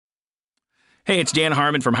Hey, it's Dan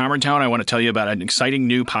Harmon from Harmontown. I want to tell you about an exciting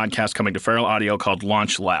new podcast coming to Feral Audio called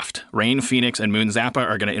Launch Left. Rain Phoenix and Moon Zappa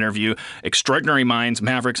are going to interview extraordinary minds,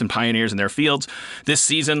 mavericks, and pioneers in their fields. This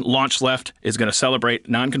season, Launch Left is going to celebrate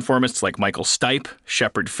nonconformists like Michael Stipe,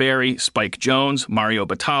 Shepard Fairey, Spike Jonze, Mario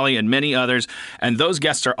Batali, and many others. And those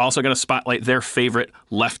guests are also going to spotlight their favorite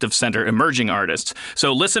left-of-center emerging artists.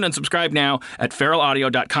 So listen and subscribe now at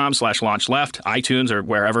feralaudio.com/launchleft, iTunes, or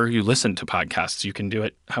wherever you listen to podcasts. You can do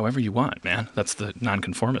it however you want, man. That's the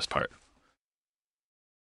nonconformist part.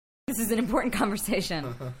 This is an important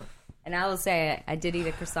conversation. And I will say, I did eat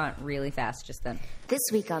a croissant really fast just then. This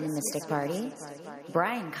week on the Mystic Party,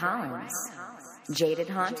 Brian Collins, Jaded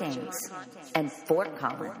Hauntings, and Fort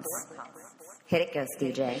Collins. Hit it, Ghost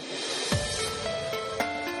DJ.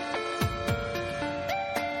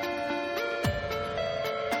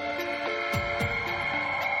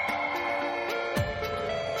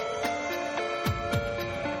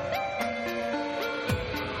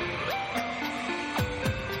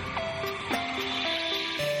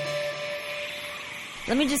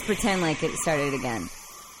 Let me just pretend like it started again.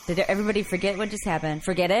 Did everybody forget what just happened?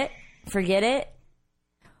 Forget it? Forget it?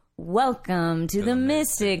 Welcome to the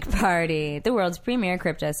Mystic Party, the world's premier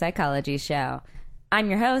crypto psychology show. I'm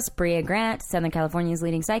your host, Bria Grant, Southern California's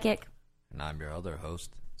leading psychic. And I'm your other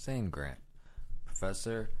host, Zane Grant,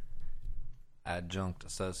 professor, adjunct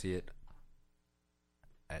associate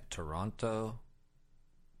at Toronto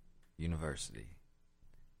University.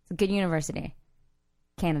 It's a good university.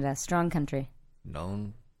 Canada, strong country.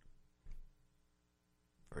 Known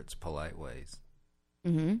for its polite ways.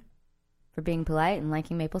 Mm-hmm. For being polite and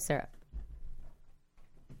liking maple syrup.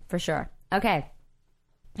 For sure. Okay.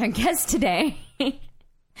 Our guest today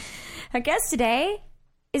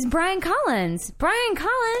is Brian Collins. Brian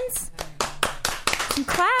Collins. Some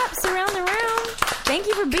claps around the room. Thank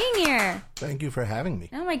you for being here. Thank you for having me.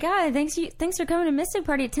 Oh my God. Thanks for coming to Mystic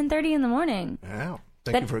Party at 10:30 in the morning. Yeah.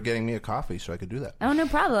 Thank you for getting me a coffee so I could do that. Oh, no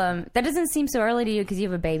problem. That doesn't seem so early to you because you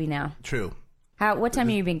have a baby now. True. What time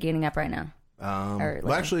have you been getting up right now?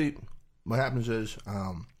 Well, actually, what happens is...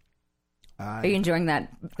 Are you enjoying that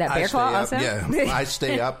bear claw also? Yeah. I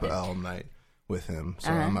stay up all night with him. So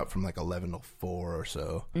I'm up from like 11 till 4 or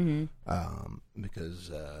so. Mm-hmm. Because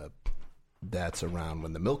that's around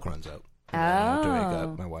when the milk runs out. And I have to wake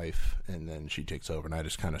up my wife, and then she takes over, and I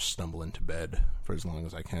just kind of stumble into bed for as long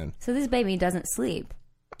as I can. So this baby doesn't sleep?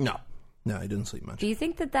 No, he doesn't sleep much. Do you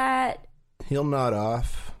think that... He'll nod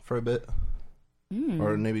off for a bit.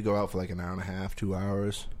 Or maybe go out for like an hour and a half, 2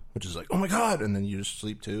 hours, which is like, oh my God, and then you just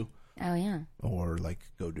sleep too. Oh, yeah. Or like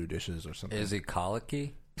go do dishes or something. Is he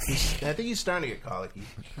colicky? I think he's starting to get colicky.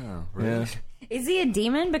 Oh, really? Yeah. Is he a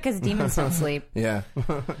demon? Because demons don't sleep. Yeah.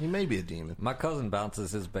 He may be a demon. My cousin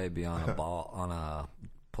bounces his baby on a ball, on a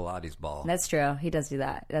Pilates ball. That's true. He does do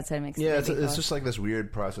that. That's how he makes it's just like this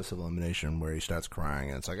weird process of elimination where he starts crying,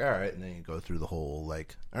 and it's like, all right, and then you go through the whole,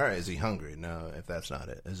 like, all right, is he hungry? No, if that's not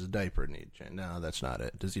it. Does his diaper need change? No, that's not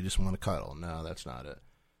it. Does he just want to cuddle? No, that's not it.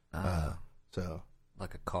 So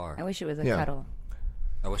like a car. I wish it was a cuddle.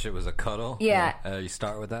 I wish it was a cuddle. Yeah. You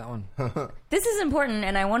start with that one. This is important,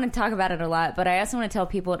 and I want to talk about it a lot, but I also want to tell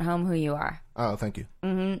people at home who you are. Oh, thank you.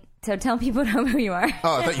 Mm-hmm. So tell people at home who you are.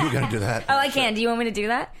 Oh, I thought you were going to do that. Oh, I can. Do you want me to do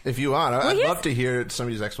that? If you want. I'd love to hear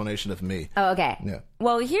somebody's explanation of me. Oh, okay. Yeah.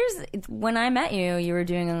 Well, when I met you, you were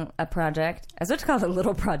doing a project. I was about to call it a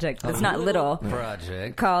little project. It's not little.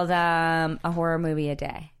 Project. Called a horror movie a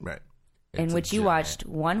day. Right. In which you watched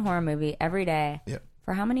one horror movie every day. Yep.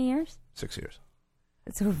 For how many years? 6 years.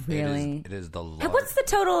 It's really... It is the largest. What's the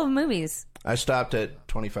total of movies? I stopped at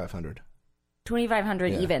 2,500.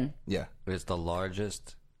 2,500 even? Yeah. It's the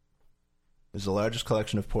largest... It's the largest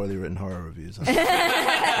collection of poorly written horror reviews. They're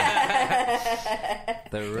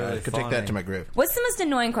really I could take that to my grave. What's the most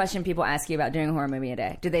annoying question people ask you about doing a horror movie a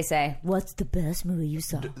day? Do they say, what's the best movie you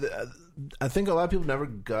saw? I think a lot of people never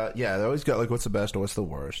got... Yeah, they always got, like, what's the best or what's the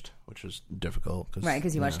worst, which was difficult. Right,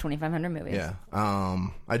 because you watched 2,500 movies. Yeah.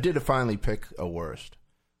 I did finally pick a worst.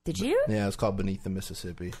 Did you? Yeah, it's called Beneath the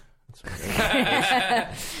Mississippi.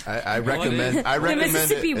 I recommend the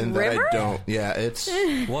Mississippi it, and River? that I don't. Yeah, it's...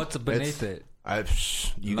 What's beneath it?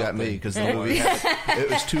 You got me, because the movie it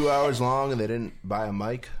was 2 hours long, and they didn't buy a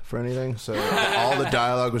mic for anything, so all the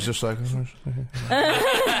dialogue was just like...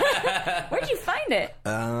 Where'd you find it?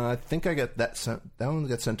 I think I got that sent. That one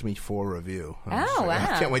got sent to me for review. Oh, wow.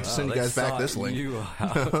 I can't wait to send you guys back this link.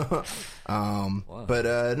 But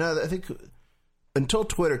no, I think... Until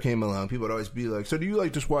Twitter came along, people would always be like, so do you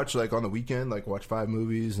like just watch like on the weekend, like watch 5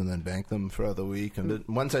 movies and then bank them throughout the week? And then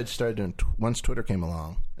once Twitter came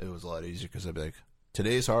along, it was a lot easier because I'd be like,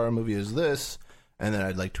 today's horror movie is this, and then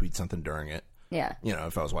I'd like tweet something during it. Yeah. You know,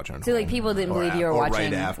 if I was watching it. So, like, people didn't believe you were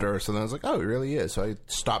watching right after. So then I was like, oh, it really is. So I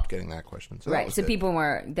stopped getting that question. So that Right. was So good.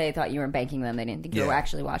 people they thought you were banking them. They didn't think you were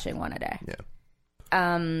actually watching one a day.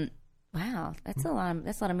 Yeah. Wow. That's a lot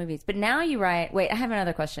of movies. But now you write. Wait, I have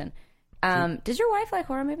another question. Does your wife like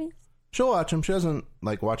horror movies? She'll watch them. She doesn't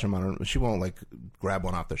like watch them on her. She won't like grab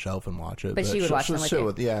one off the shelf and watch it. But she would watch them with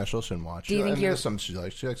you. Yeah, she'll sit and watch. Do you think you're? There's some she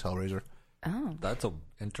likes. She likes Hellraiser. Oh. That's an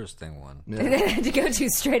interesting one. to go to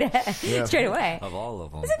straight away. Of all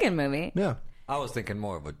of them. It's a good movie. Yeah. I was thinking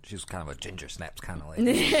more of she's kind of a Ginger Snaps kind of I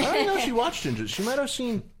lady. don't know if she watched Ginger. She might have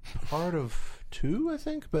seen part of 2, I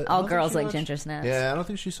think. But I All don't think girls she like watched- Ginger Snaps. Yeah, I don't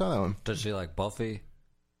think she saw that one. Does she like Buffy?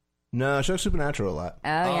 No, she likes Supernatural a lot. Oh,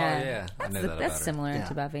 yeah. yeah. I knew that about That's her. similar Yeah.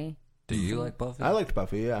 to Buffy. Do you like Buffy? I liked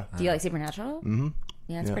Buffy. Yeah. Do you like Supernatural? Mm-hmm.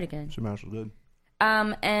 Yeah, it's pretty good. Supernatural's good.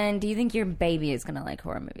 And do you think your baby is gonna like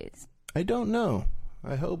horror movies? I don't know.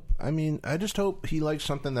 I hope. I mean, I just hope he likes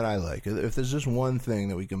something that I like. If there's just one thing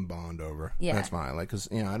that we can bond over, that's fine. Like, cause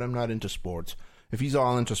I'm not into sports. If he's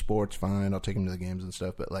all into sports, fine. I'll take him to the games and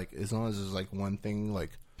stuff. But like, as long as there's like one thing, like,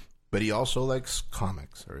 but he also likes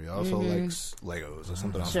comics, or he also likes Legos or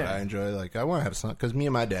something else that I enjoy. Like, I want to have some, because me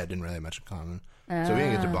and my dad didn't really have much in common, so we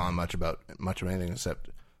didn't get to bond much of anything except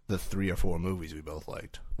the 3 or 4 movies we both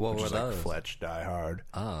liked. What which were is like those? Fletch, Die Hard,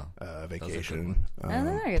 Vacation. Those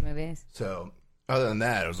are good movies. So other than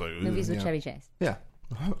that, it was like Movies with Chevy Chase. Yeah.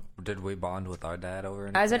 Did we bond with our dad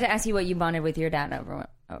over? I was about to ask you what you bonded with your dad over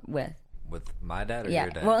with. With my dad or Yeah.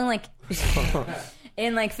 your dad? Well,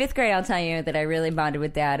 in like 5th grade, I'll tell you that I really bonded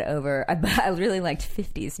with Dad over. I really liked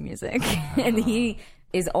 50s music, and he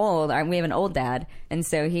is old. We have an old dad, and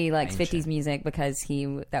so he likes 50s music because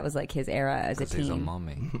that was like his era as a teen. He's a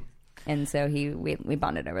mummy. And so we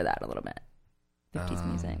bonded over that a little bit. 50s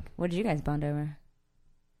music. What did you guys bond over?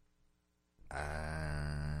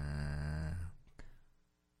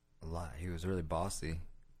 A lot. He was really bossy.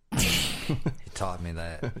 He taught me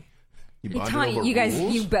that. He taught you guys.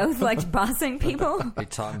 You both liked bossing people. He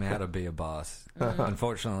taught me how to be a boss.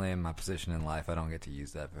 Unfortunately, in my position in life, I don't get to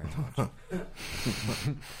use that very much.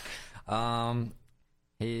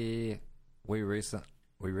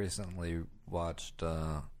 We recently watched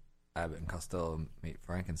Abbott and Costello Meet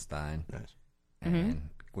Frankenstein. Nice. And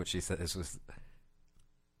which he said this was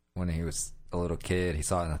when he was a little kid. He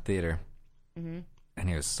saw it in the theater, and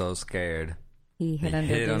he was so scared. He hid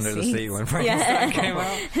under the seat when Frankenstein came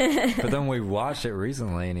out. But then we watched it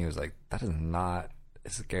recently, and he was like, "That is not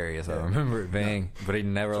as scary as I remember it being." But he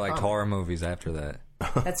never liked horror movies after that.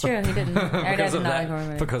 That's true. He didn't. Our dad did not like horror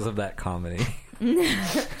movies. Because of that comedy.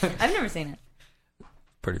 I've never seen it.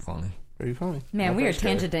 Pretty funny. Pretty funny. Man, we are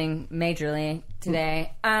tangenting majorly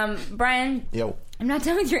today. Brian, Yo. I'm not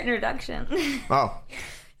done with your introduction. Oh.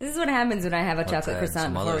 This is what happens when I have a Let's chocolate add croissant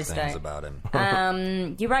some before other we things start. about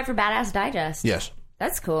him. You write for Badass Digest. Yes.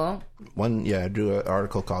 That's cool. I drew an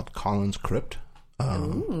article called Colin's Crypt,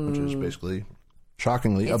 which is basically,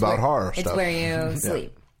 shockingly, about horror It's stuff. where you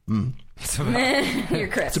sleep. Your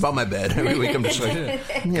crypt. It's about my bed. Every week I'm just like,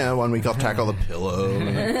 one week I'll tackle the pillow.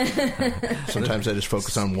 Sometimes I just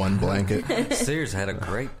focus on one blanket. Sears had a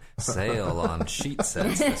great sale on sheet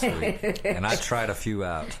sets this week, and I tried a few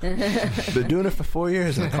out. Been doing it for 4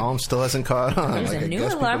 years and the column still hasn't caught on. There's Like, a I new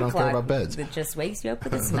guess people alarm don't care clock about beds. that just wakes you up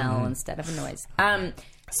with a smell instead of a noise.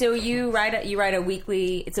 So you write a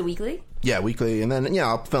weekly. It's a weekly. Yeah, weekly, and then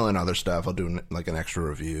I'll fill in other stuff. I'll do like an extra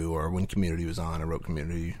review, or when Community was on, I wrote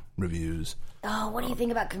Community reviews. Oh, what do you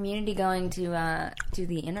think about Community going to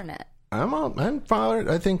the internet? I'm fine.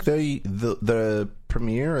 I think the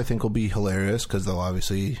premiere I think will be hilarious because they'll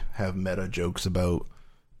obviously have meta jokes about,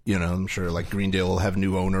 I'm sure like Greendale will have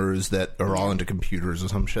new owners that are all into computers or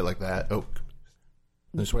some shit like that. Oh,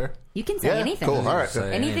 can I swear? You can say anything. Cool. All right.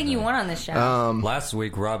 Say Anything you want on this show. Last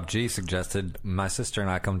week, Rob G suggested my sister and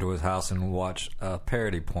I come to his house and watch a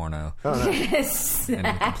parody porno. In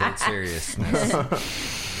complete seriousness.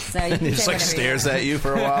 So you can He just say like whatever you stares want. at you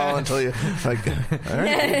for a while until you like, all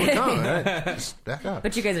right, we're coming. All right, just back up.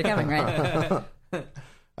 But you guys are coming, right?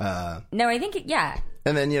 No, I think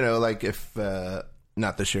And then like if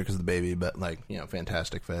not this year because of the baby, but like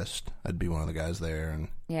Fantastic Fest, I'd be one of the guys there and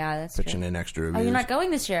that's pitching true. in extra Oh, reviews. you're not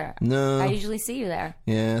going this year? No. I usually see you there.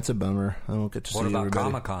 Yeah, it's a bummer. I won't get to What see about everybody.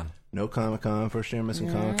 Comic-Con? No Comic-Con. First year missing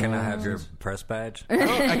Comic-Con. Can I have your press badge?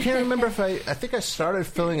 I can't remember if I think I started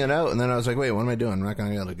filling it out, and then I was like, wait, what am I doing? I'm not going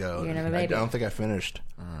to be able to go. You're gonna have a I baby. don't think I finished.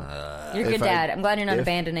 You're a good if dad. I'm glad you're not if-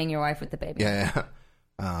 abandoning your wife with the baby. Yeah.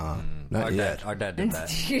 Not yet. Our dad did that.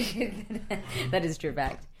 That is true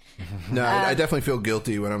fact. No, I definitely feel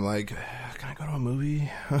guilty when I'm like, can I go to a movie?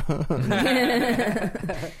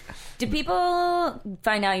 Do people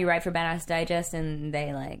find out you write for Badass Digest and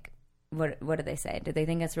they like what did they say? Did they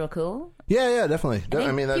think it's real cool? Yeah, definitely.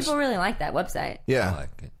 I mean, that's, people really like that website. yeah, I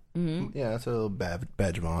like it. yeah. That's a little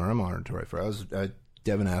badge of honor. I'm honored to write for it.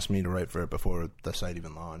 Devin asked me to write for it before the site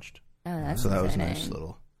even launched. Oh, that's so that was a exciting. nice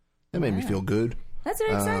little. It made me feel good. That's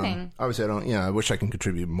very exciting. Obviously, I don't. I wish I can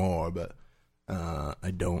contribute more, but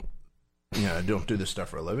I don't. I don't do this stuff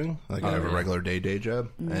for a living. Like I have a regular day job,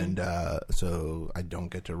 and so I don't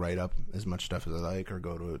get to write up as much stuff as I like, or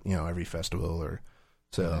go to every festival, or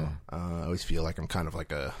so. I always feel like I'm kind of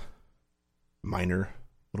like a minor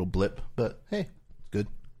little blip, but hey, it's good.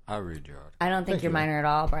 I'll read your article. I don't think you're minor at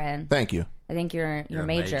all, Brian. Thank you. I think you're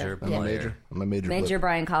major. I'm a major. I'm a major. Major blip.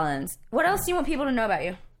 Brian Collins. What else do you want people to know about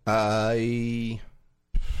you?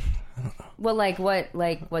 Well,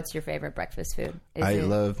 what's your favorite breakfast food? I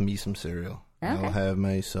love me some cereal. Okay. I'll have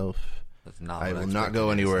myself. That's not I what will I not go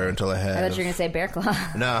expected you to anywhere say. until I have. I thought you were gonna say Bear Claw.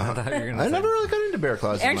 No, thought you were gonna I say- never really got into Bear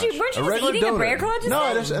Claws. Weren't you just eating a Bear Claw just No,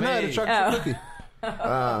 I now? just had a chocolate chip cookie.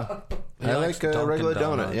 I like a Dunkin' regular donut.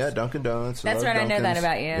 Donuts. Yeah, Dunkin' Donuts. That's love right. I know that Dunkins.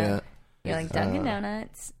 about you. Yeah, You like Dunkin'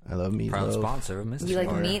 Donuts. I love meatloaf. Proud sponsor of Mr. You like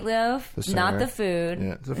meatloaf, The not center. the food.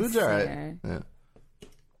 Yeah, the food's The alright. center. Yeah,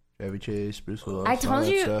 Chevy Chase, Bruce Willis. I all told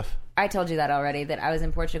that you. Stuff. I told you that already. That I was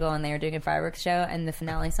in Portugal and they were doing a fireworks show, and the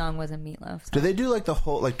finale song was a meatloaf song. Do they do like the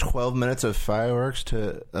whole 12 minutes of fireworks?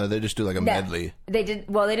 To they just do like a medley. They did.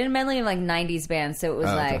 Well, they did a medley of like '90s bands, so it was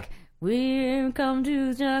like. We've come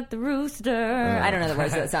to Jack the Rooster. I don't know the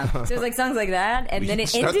words of that song. So it was like songs like that, and then it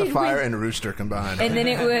Start ended the fire with, and rooster combined. and then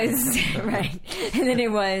it was right, and then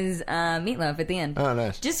it was meatloaf at the end. Oh,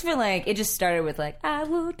 nice. Just for it just started with I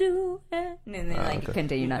will do it, and then it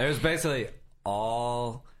continued on. It was basically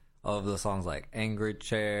all of the songs like Angry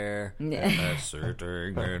Chair, Yeah. and that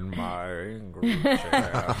sitting in my angry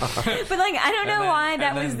chair. But I don't know why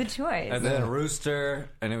that was then- the choice. And then Rooster,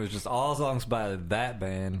 and it was just all songs by that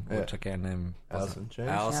band, which I can't name. Alice in Chains?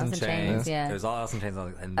 Alice in Alice in Chains. Chains, yeah. It was all Alice in Chains.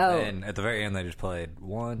 And Oh. then at the very end, they just played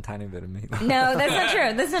one tiny bit of Meatloaf. No, that's not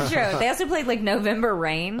true. That's not true. They also played November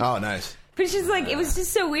Rain. Oh, nice. But it's just it was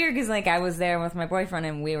just so weird because I was there with my boyfriend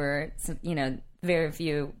and we were, very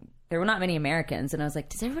few. There were not many Americans, and I was like,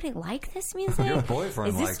 "Does everybody like this music? Your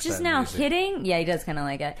boyfriend Is this likes just that now music. hitting?" Yeah, he does kind of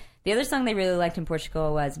like it. The other song they really liked in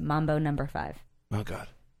Portugal was Mambo No. 5. Oh, God.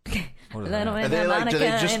 What is Little that? Are they harmonica do they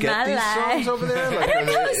just in get my these life. songs over there? I don't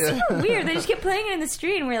know. It's super weird. They just kept playing it in the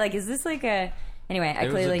street, and we're like, "Is this like a?" Anyway, I It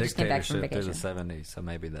was clearly a just came back from dictatorship vacation. through the 70s, so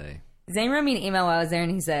maybe they... Zane wrote me an email while I was there,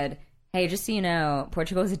 and he said, "Hey, just so you know,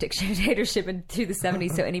 Portugal is a dictatorship through the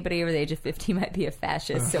 70s, so anybody over the age of 50 might be a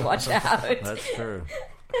fascist, so watch out." That's true.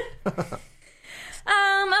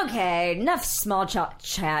 Okay, enough small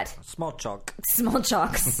chat. Small chalk. Small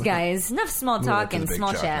chalks, guys. Enough small talk to the and big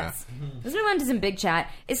small chalk chats. Let's move on to some big chat.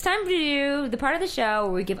 It's time to do the part of the show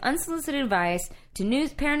where we give unsolicited advice to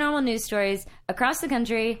paranormal news stories across the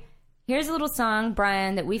country. Here's a little song,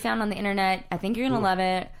 Brian, that we found on the internet. I think you're gonna love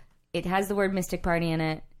it. It has the word Mystic Party in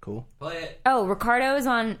it. Cool. Play it. Oh, Ricardo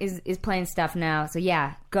is playing stuff now. So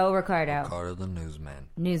yeah, go Ricardo. Carter the Newsman.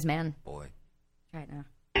 Newsman. Boy. Right now.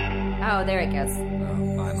 Oh, there it goes.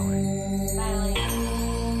 Oh, finally.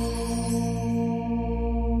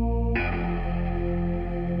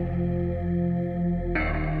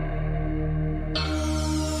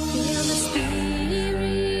 Feel the spirit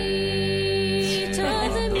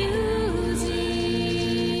of the music,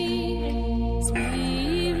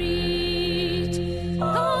 spirit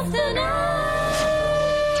of the night.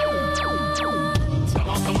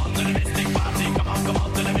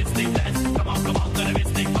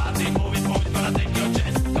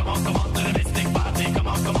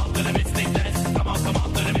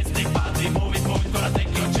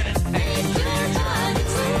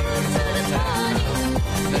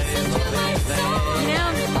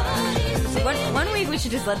 One week we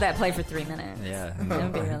should just let that play for 3 minutes. Yeah. That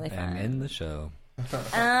would be really fun. And in the show. All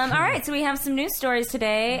right, so we have some news stories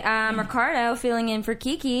today. Ricardo, filling in for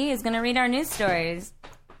Kiki, is going to read our news stories.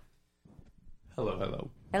 Hello, hello.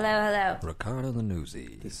 Hello. Ricardo the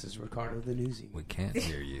Newsy. This is Ricardo the Newsy. We can't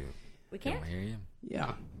hear you. We can't? Can we hear you?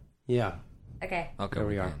 Yeah. Okay. Okay, There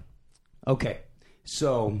we are. can. Okay,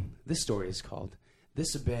 so this story is called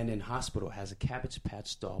 "This Abandoned Hospital Has a Cabbage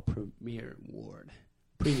Patch Doll Premiere Ward."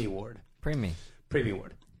 Preemie.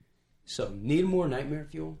 So, need more nightmare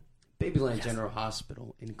fuel? Babyland General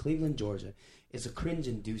Hospital in Cleveland, Georgia, is a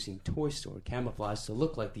cringe-inducing toy store camouflaged to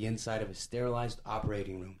look like the inside of a sterilized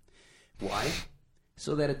operating room. Why?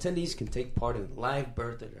 So that attendees can take part in the live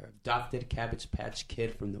birth of their adopted Cabbage Patch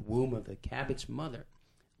Kid from the womb of the Cabbage Mother.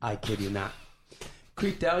 I kid you not.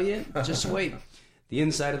 Creeped out yet? Just wait. The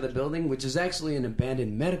inside of the building, which is actually an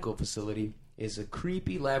abandoned medical facility, is a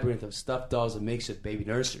creepy labyrinth of stuffed dolls and makeshift baby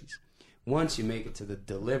nurseries. Once you make it to the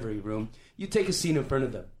delivery room, you take a seat in front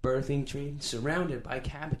of the birthing tree, surrounded by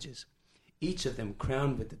cabbages, each of them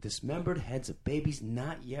crowned with the dismembered heads of babies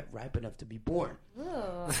not yet ripe enough to be born.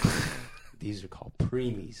 These are called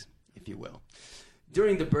preemies, if you will.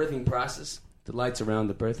 During the birthing process, the lights around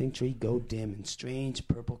the birthing tree go dim and strange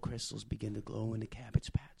purple crystals begin to glow in the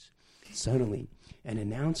cabbage patch. Suddenly, an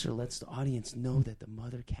announcer lets the audience know that the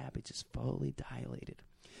mother cabbage is fully dilated.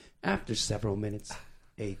 After several minutes,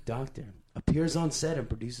 a doctor appears on set and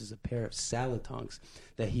produces a pair of salad tongs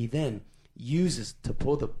that he then uses to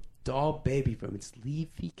pull the doll baby from its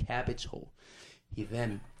leafy cabbage hole. He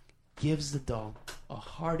then gives the doll a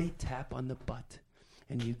hearty tap on the butt,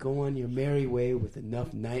 and you go on your merry way with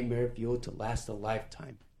enough nightmare fuel to last a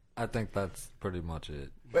lifetime. I think that's pretty much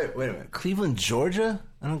it. Wait a minute. Cleveland, Georgia?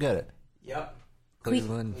 I don't get it. Yep.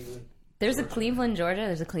 Cleveland. There's a Cleveland, Georgia.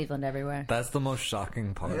 There's a Cleveland everywhere. That's the most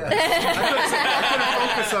shocking part. I couldn't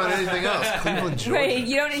focus on anything else. Cleveland, Georgia. Right,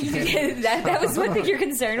 you don't. That was what your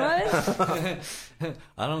concern was.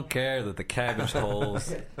 I don't care that the cabbage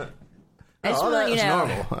holes. I just want to let you that's know.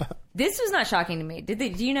 normal. This was not shocking to me. Do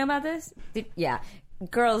you know about this? Yeah,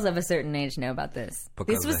 girls of a certain age know about this.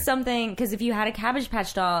 This was something because if you had a Cabbage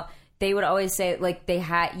Patch doll, they would always say like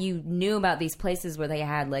you knew about these places where they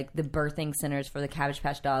had like the birthing centers for the Cabbage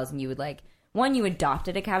Patch dolls, and you would like you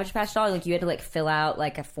adopted a Cabbage Patch doll, like you had to like fill out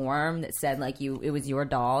like a form that said like it was your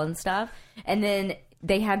doll and stuff, and then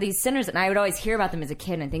they had these centers, and I would always hear about them as a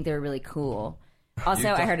kid and I think they were really cool. Also,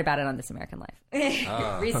 I heard about it on This American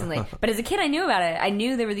Life recently. But as a kid, I knew about it. I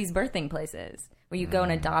knew there were these birthing places where you go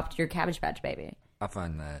and adopt your Cabbage Patch baby. I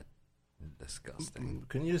find that disgusting.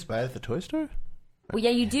 Couldn't you just buy it at the toy store? Well,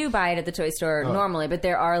 yeah, you do buy it at the toy store normally, but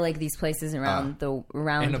there are like these places around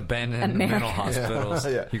In abandoned America. mental hospitals.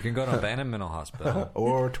 Yeah. You can go to abandoned mental hospital.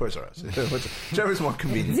 Or Toys R Us. Whichever's more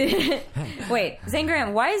convenient. Wait, Zane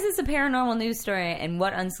Graham, why is this a paranormal news story, and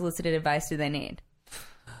what unsolicited advice do they need?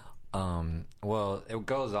 Well, it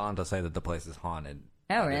goes on to say that the place is haunted.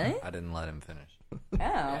 Oh, really? I didn't let him finish. Oh.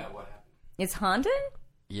 Yeah, what happened? It's haunted?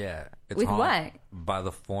 Yeah. It's With haunted what? By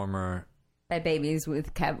the former... By babies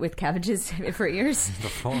with cabbages for ears? The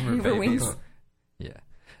former For babies. wings? Yeah.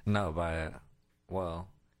 No, by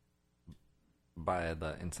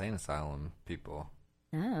the insane asylum people.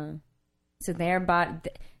 Oh. So they're bought...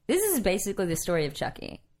 This is basically the story of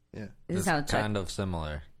Chucky. Yeah. This is It's how kind of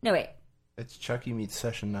similar. No, wait. It's Chucky meets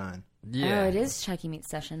Session 9. Yeah. Oh, it is Chucky meets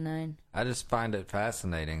Session 9. I just find it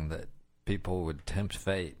fascinating that people would tempt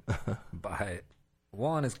fate by...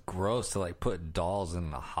 One, it's gross to like put dolls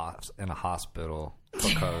in a hospital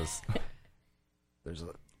because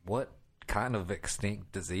what kind of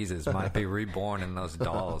extinct diseases might be reborn in those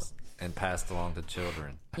dolls and passed along to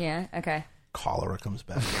children? Yeah, okay. Cholera comes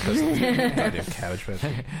back because of the Cabbage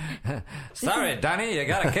Patch. Sorry, Donnie, you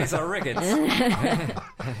got a case of rickets.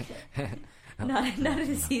 Not a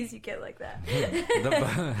disease you get like that.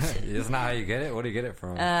 It's not how you get it. What do you get it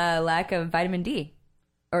from? Lack of vitamin D.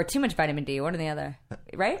 Or too much vitamin D, one or the other.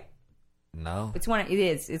 Right? No. It's one. It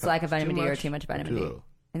is. It's lack of vitamin D or too much vitamin Too D. little.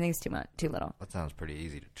 I think it's too much. Too little. That sounds pretty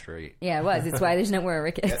easy to treat. Yeah, it was. It's why there's no more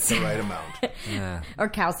Get rickets. the right amount. Yeah. Or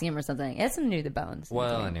calcium or something. It has something to do with the bones.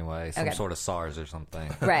 Well, anyway, some Okay. sort of SARS or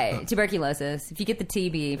something. Right. Tuberculosis. If you get the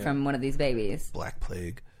TB from one of these babies. Black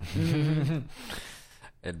Plague.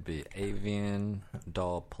 It'd be avian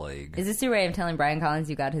doll plague. Is this your way of telling Brian Collins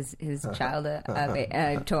you got his child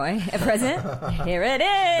a toy, a present? Here it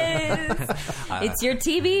is. It's your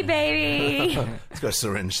TB baby. It's got a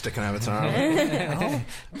syringe sticking out of its arm. Oh,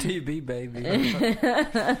 TB baby.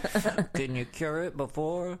 Didn't you cure it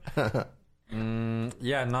before?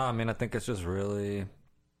 Yeah, no, I mean, I think it's just really...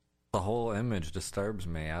 The whole image disturbs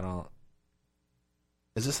me. I don't...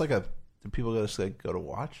 Is this like do people just like go to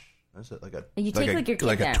watch? Is it like a You take, like, your kid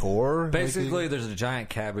like a down. tour? Basically, there's a giant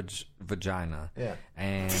cabbage vagina. Yeah.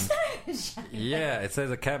 And yeah, it says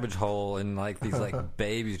a cabbage hole, and like these like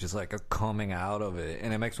babies just like are coming out of it,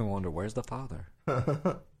 and it makes me wonder, where's the father?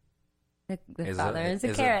 The father is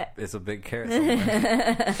a carrot. It's a big carrot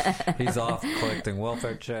somewhere. He's off collecting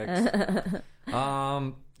welfare checks.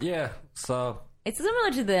 Yeah. So It's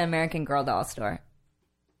similar to the American Girl doll store.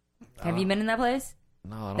 Have you been in that place?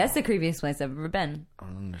 no, I don't, That's the creepiest place I've ever been. I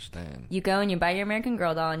don't understand. You go and you buy your American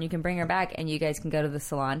Girl doll, and you can bring her back, and you guys can go to the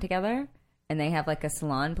salon together. And they have like a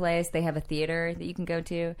salon place. They have a theater that you can go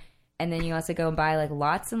to, and then you also go and buy like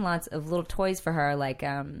lots and lots of little toys for her. Like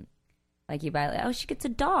you buy like, oh, she gets a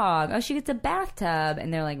dog. Oh, she gets a bathtub,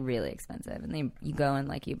 and they're like really expensive. And you go and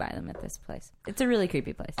like you buy them at this place. It's a really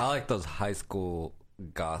creepy place. I like those high school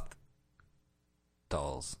goth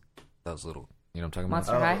dolls. Those little, you know what I'm talking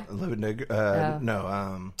Monster about? High? Living Nigger. Oh.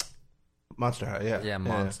 No. Monster High, yeah. Yeah,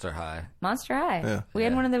 Monster High. Monster High. Yeah. We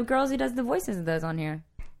had one of the girls who does the voices of those on here.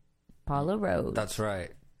 Paula Rose. That's right.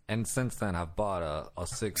 And since then, I've bought a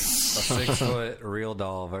 6 foot real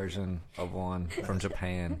doll version of one from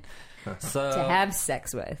Japan. So to have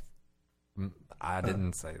sex with. I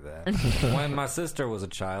didn't say that. When my sister was a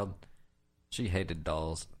child, she hated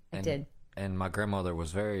dolls. And, did. And my grandmother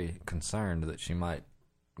was very concerned that she might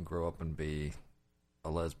grow up and be a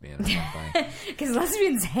lesbian or something. Because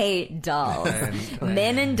lesbians hate dolls. And-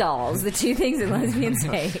 Men and dolls, the two things that lesbians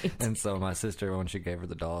hate. And so my sister, when she gave her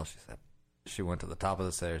the doll, she went to the top of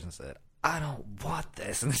the stairs and said, "I don't want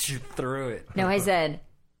this," and then she threw it. No, I said,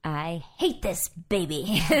 I hate this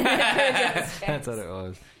baby. That's what it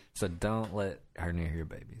was. So don't let her near your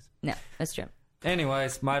babies. No, that's true.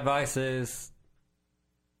 Anyways, my advice is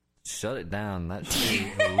shut it down. That should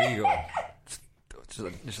be illegal.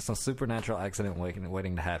 It's just a supernatural accident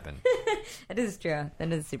waiting to happen. That is true.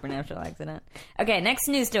 That is a supernatural accident. Okay, next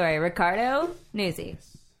news story. Ricardo Newsy.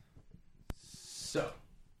 So,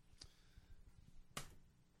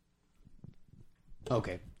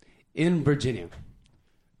 okay. In Virginia,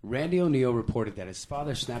 Randy O'Neill reported that his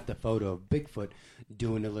father snapped a photo of Bigfoot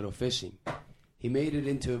doing a little fishing. He made it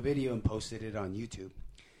into a video and posted it on YouTube.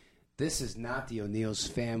 This is not the O'Neill's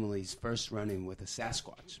family's first run-in with a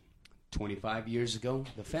Sasquatch. 25 years ago,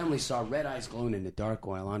 the family saw red eyes glowing in the dark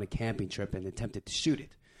while on a camping trip and attempted to shoot it.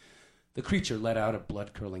 The creature let out a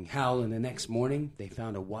blood-curdling howl, and the next morning, they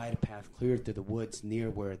found a wide path cleared through the woods near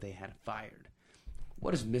where they had fired.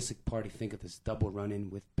 What does Mystic Party think of this double run-in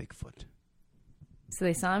with Bigfoot? So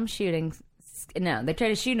they saw him shooting. No, they tried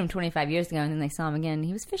to shoot him 25 years ago, and then they saw him again.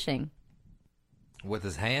 He was fishing. With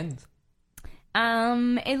his hands?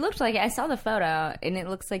 It looked like I saw the photo, and it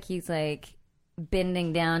looks like he's like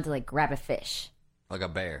bending down to like grab a fish. Like a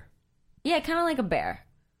bear. Yeah, kind of like a bear,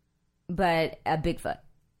 but a Bigfoot.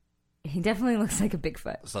 He definitely looks like a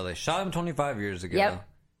Bigfoot. So they shot him 25 years ago. Yep.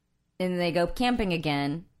 And they go camping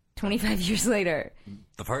again 25 years later.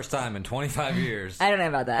 The first time in 25 years. I don't know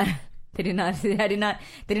about that. They did not. They did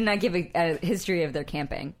not give a history of their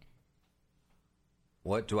camping.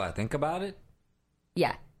 What do I think about it?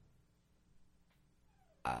 Yeah.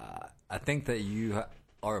 I think that you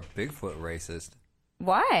are a Bigfoot racist.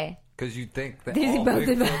 Why? Because you think that These all both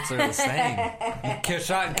of them. Bigfoots are the same. You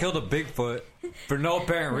shot and killed a Bigfoot for no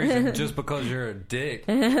apparent reason, just because you're a dick.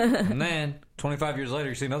 And then 25 years later,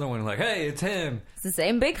 you see another one, and like, hey, it's him. It's the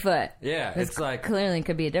same Bigfoot. Yeah, This it's like clearly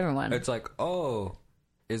could be a different one. it's like, oh,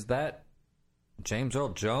 is that James Earl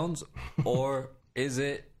Jones, or is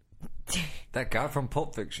it that guy from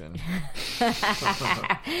Pulp Fiction?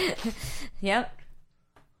 Yep.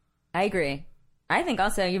 I agree. I think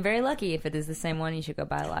also you're very lucky if it is the same one. You should go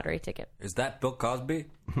buy a lottery ticket. Is that Bill Cosby,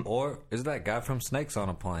 or is that guy from Snakes on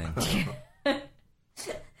a Plane?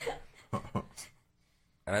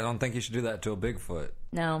 And I don't think you should do that to a Bigfoot.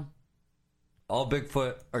 No. All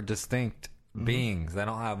Bigfoot are distinct beings. They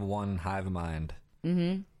don't have one hive mind.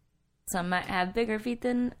 Some might have bigger feet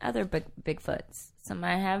than other Bigfoots. Some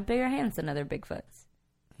might have bigger hands than other Bigfoots.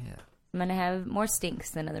 Yeah. Some might have more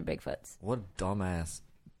stinks than other Bigfoots. What dumbass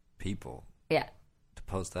people Yeah. to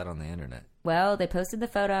post that on the internet. Well, they posted the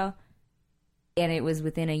photo, and it was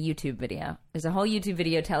within a YouTube video. There's a whole YouTube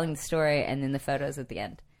video telling the story, and then the photos at the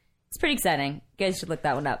end. It's pretty exciting. You guys should look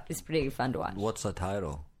that one up. It's pretty fun to watch. What's the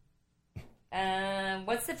title?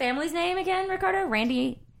 What's the family's name again, Ricardo?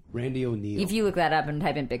 Randy? Randy O'Neill. If you look that up and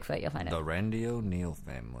type in Bigfoot, you'll find it. The Randy O'Neill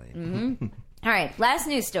family. All right, last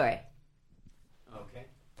news story. Okay.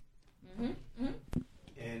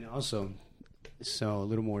 And also, so a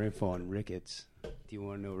little more info on rickets. Do you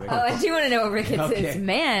want to know rickets? Oh, I do want to know what rickets Okay. is.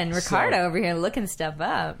 Man, Ricardo So- over here looking stuff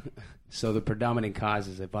up. So the predominant cause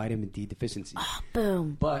is a vitamin D deficiency.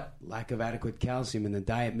 Boom. But lack of adequate calcium in the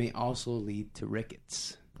diet may also lead to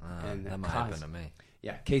rickets. And That the might happen to me.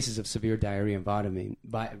 Yeah, cases of severe diarrhea and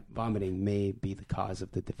vomiting may be the cause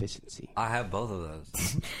of the deficiency. I have both of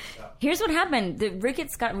those. Here's what happened. The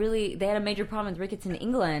rickets they had a major problem with rickets in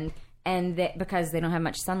England, and because they don't have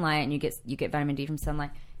much sunlight, and you get vitamin D from sunlight.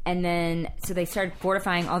 And then, so they started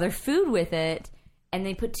fortifying all their food with it, and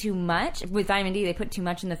they put too much, with vitamin D, they put too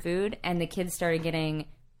much in the food, and the kids started getting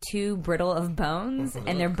too brittle of bones,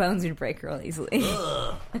 and their bones would break real easily.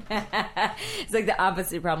 It's like the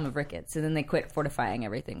opposite problem of rickets. So then they quit fortifying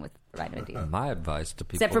everything with vitamin D. My advice to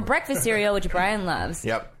people. Except for breakfast cereal, which Brian loves.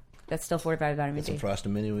 Yep. That's still fortified with vitamin Get some D.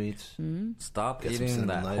 Frosted Mini Wheats. Stop Get some eating cinnamon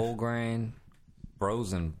that life. whole grain,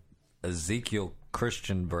 frozen Ezekiel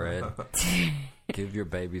Christian bread. Give your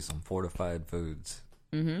baby some fortified foods.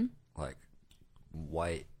 Like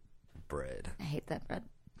white bread. I hate that bread.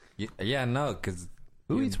 Yeah, no, because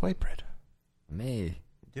Who eats white bread? me.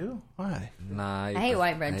 Do? Why? Nah, I hate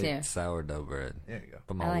white bread, I hate too. sourdough bread. There you go.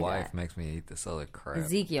 But I my like wife that. makes me eat this other crap.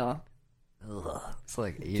 Ezekiel. Ugh, it's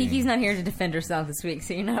like eating. Kiki's not here to defend herself this week,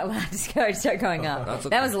 so you're not allowed to go start going up. That's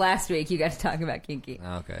That okay. was last week. You got to talk about Kiki.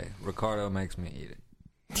 Okay, Ricardo makes me eat it.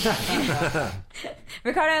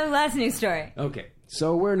 Ricardo, last news story. Okay,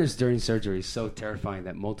 so awareness during surgery is so terrifying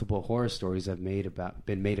that multiple horror stories have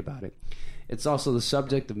been made about it. It's also the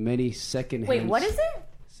subject of many secondhand. Wait, what is it?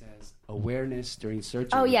 Says awareness during surgery.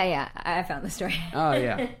 Oh, yeah. I found the story. Oh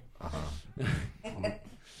yeah.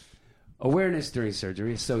 Awareness during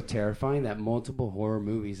surgery is so terrifying that multiple horror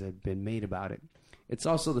movies have been made about it. It's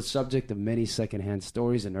also the subject of many secondhand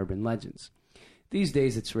stories and urban legends. These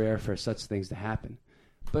days, it's rare for such things to happen.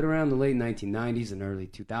 But around the late 1990s and early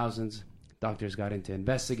 2000s, doctors got into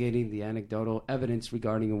investigating the anecdotal evidence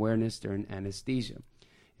regarding awareness during anesthesia.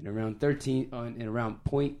 In around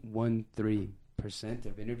 0.13%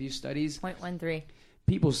 of interview studies, 0.13.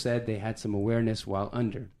 people said they had some awareness while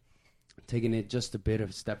under. Taking it just a bit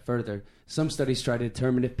of a step further, some studies try to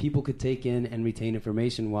determine if people could take in and retain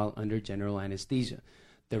information while under general anesthesia.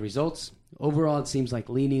 The results? Overall, it seems like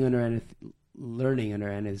learning under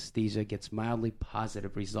anesthesia gets mildly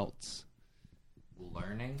positive results.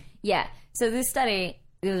 Learning? Yeah. So this study,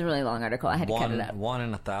 it was a really long article. I had to cut it up. 1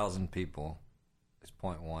 in 1,000 people is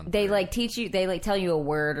 0.1. They teach you, they tell you a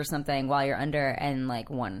word or something while you're under, and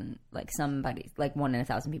one in 1,000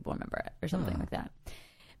 people remember it or something like that.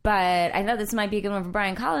 But I thought this might be a good one for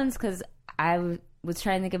Brian Collins because I was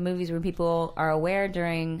trying to think of movies where people are aware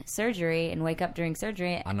during surgery and wake up during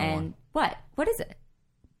surgery. I know one. What? What is it?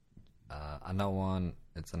 I know one.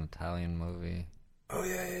 It's an Italian movie, Oh,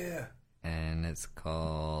 yeah. and it's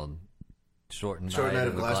called Short Night, Short Night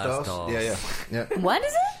of the Glass Dolls. Yeah. What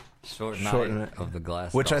is it? Short Night Short Night. of the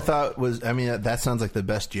Glass Which Dolls. I thought was, that sounds like the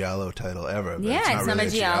best Giallo title ever. But Yeah, it's not really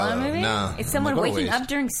a Giallo movie. No. It's someone I'm like, what a waking waste. up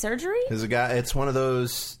during surgery. There's a guy, it's one of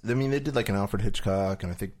those, they did like an Alfred Hitchcock,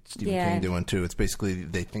 and I think Stephen Yeah. King did one too. It's basically,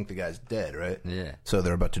 they think the guy's dead, right? Yeah. So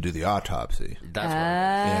they're about to do the autopsy. That's what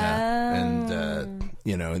Yeah. And,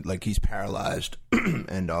 he's paralyzed,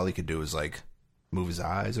 and all he could do is, move his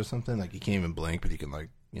eyes or something. Like, he can't even blink, but he can, I'm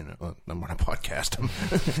on a podcast.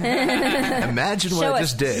 Imagine what Show I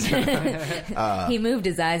us. just did. He moved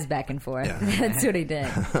his eyes back and forth. That's what he did.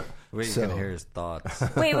 we So- can hear his thoughts.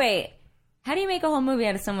 Wait. How do you make a whole movie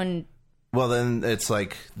out of someone? Well, then it's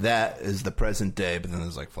like that is the present day, but then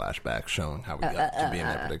there's flashbacks showing how we got to be in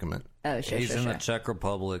that predicament. Oh, sure, He's sure, in sure. the Czech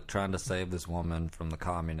Republic trying to save this woman from the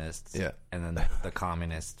communists. Yeah. And then the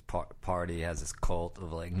communist party has this cult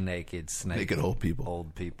of naked snake. Naked old people.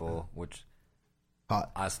 Old people, which Hot.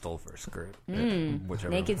 I stole for a script. Which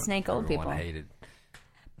Naked snake old everyone people. hated.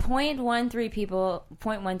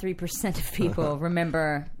 0.13% of people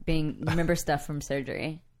remember stuff from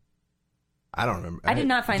surgery. I don't remember. I did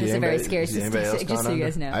not find this a very scary did anybody statistic, else just gone so you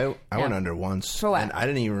guys under? know. I No. went under once. For what? And I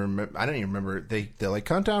didn't even remember. They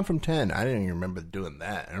count down from 10. I didn't even remember doing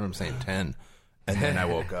that. I remember saying 10, and then I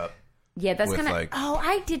woke up Yeah, that's with, kind of. like- Oh,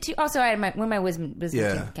 I did too. Also, I had when my wisdom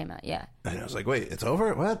Yeah. teeth came out. Yeah, and I was like, "Wait, it's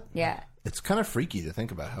over? What?" yeah. It's kind of freaky to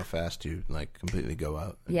think about how fast you completely go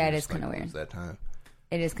out. and Yeah, it just, is kinda lose weird. that time.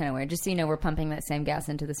 It is kind of weird. Just so you know, we're pumping that same gas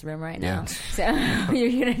into this room right now. Yeah. So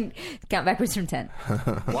you're gonna count backwards from 10.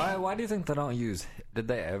 Why do you think they don't use? Did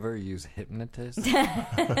they ever use hypnotists?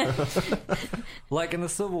 Like in the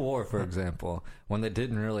Civil War, for example, when they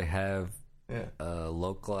didn't really have Yeah.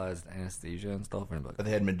 localized anesthesia and stuff. And But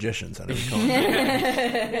they had magicians. I never told you.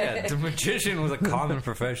 yeah, the magician was a common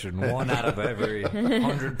profession. 1 out of every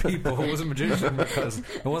 100 people was a magician because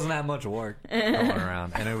it wasn't that much work going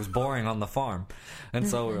around, and it was boring on the farm. And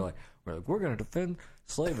so we're going to defend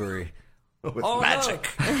slavery. With Oh, magic.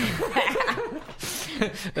 no.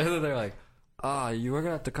 And then they're like, you were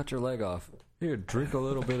going to have to cut your leg off. Here, drink a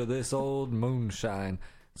little bit of this old moonshine.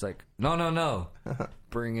 It's like, no.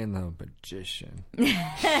 Bring in the magician.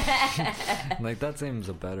 That seems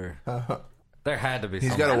a better... There had to be He's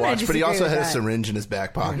something. got to watch, but he disagree also with had a that. syringe in his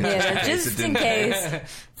back pocket. Yeah, case just it in didn't-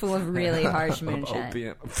 case, full of really harsh moonshine.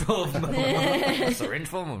 Opium. Full of a syringe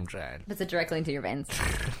full of moonshine. Puts it directly into your veins.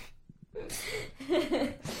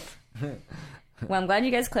 Well, I'm glad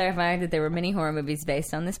you guys clarified that there were many horror movies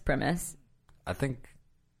based on this premise, I think...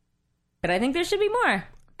 but I think there should be more.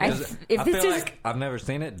 I If this feel is, like I've never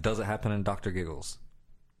seen it. Does it happen in Dr. Giggles?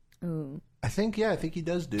 ooh, I think he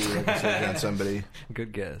does do a surgery on somebody.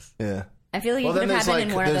 Good guess. Yeah. I feel like Well, it then could have there's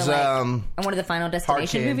happened in one of the in one of the Final Hard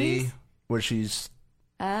Destination Candy, movies. where she's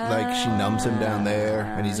she numbs him down there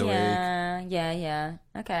and he's awake. Yeah.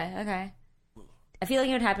 Okay. I feel like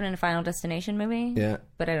it would happen in a Final Destination movie. Yeah.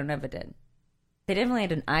 But I don't know if it did. They definitely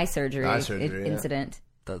had an eye surgery, Eye surgery, yeah. incident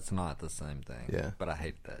That's not the same thing. Yeah. But I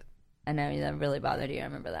hate that. I know that really bothered you. I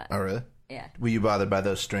remember that. Oh, really? Yeah. Were you bothered by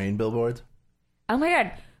those strain billboards? Oh my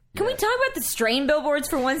god. Can we talk about the strain billboards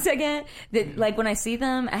for 1 second? That like when I see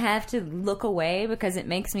them, I have to look away because it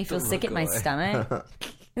makes me feel sick at my stomach.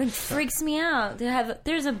 It freaks me out.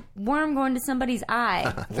 There's a worm going to somebody's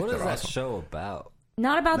eye. What is that show about?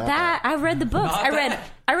 Not about that. I read the books.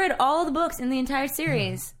 I read all the books in the entire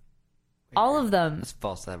series. All of them. It's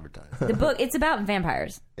false advertising. The book. It's about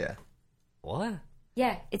vampires. Yeah. What?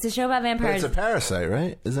 Yeah, it's a show about But vampires. it's a parasite,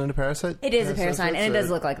 right? Isn't it a parasite? It is a parasite, and it does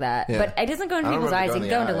look like that. Yeah. But it doesn't go into I don't people's know if eyes. it It go can in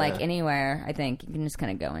go the into eye, like yeah. anywhere. I think you can just kind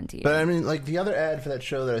of go into you. But I mean, like the other ad for that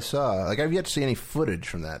show that I saw, like I've yet to see any footage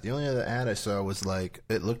from that. The only other ad I saw was like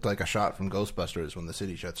it looked like a shot from Ghostbusters when the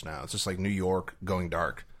city shuts down. It's just like New York going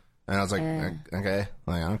dark, and I was like, okay,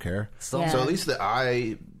 like I don't care. Yeah. So at least the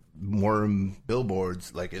eye worm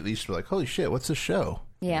billboards, like at least were like, holy shit, what's this show?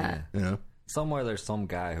 Yeah. You know? Somewhere there's some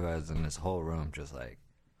guy who has in his whole room just like,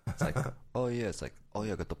 it's like, oh yeah, it's like, oh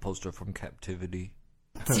yeah, I got the poster from Captivity.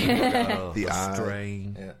 The eye.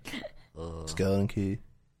 Strain. Yeah. Skeleton Key.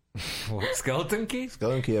 What, Skeleton Key?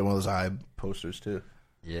 Skeleton Key had one of those eye posters too.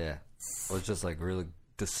 Yeah. It was just like really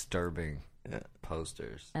disturbing Yeah.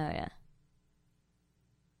 posters. Oh yeah.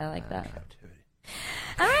 I like that.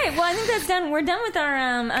 All right. Well, I think that's done. We're done with our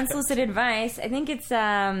unsolicited advice. I think it's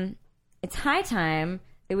high time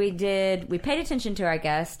that we paid attention to our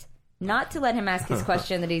guest, not to let him ask his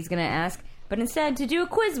question that he's going to ask, but instead to do a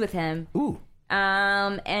quiz with him. Ooh.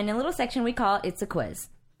 And in a little section we call It's a Quiz.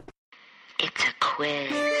 It's a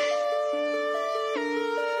quiz.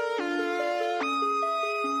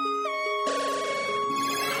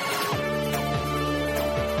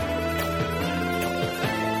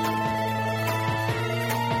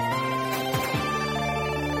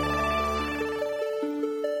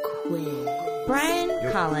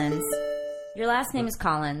 Brian Collins. Your last name is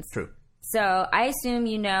Collins. True. So I assume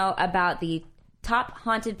you know about the top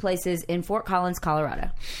haunted places in Fort Collins,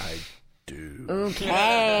 Colorado. I do.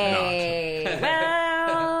 Okay.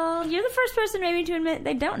 Well, you're the first person maybe to admit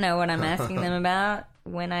they don't know what I'm asking them about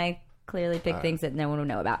when I clearly pick things that no one would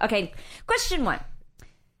know about. Okay, question 1.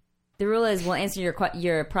 The rule is we'll answer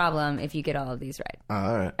your problem if you get all of these right.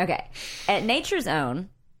 All right. Okay. At Nature's Own,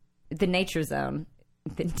 the Nature Zone,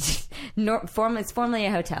 it's formerly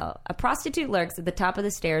a hotel. A prostitute lurks at the top of the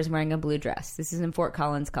stairs wearing a blue dress. This is in Fort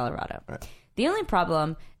Collins, Colorado. Right. The only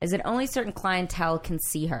problem is that only certain clientele can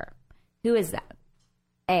see her. Who is that?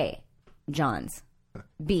 A. Johns.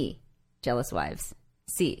 B. Jealous wives.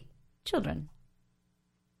 C. Children.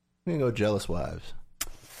 I'm gonna go Jealous Wives.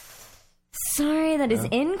 Sorry, that is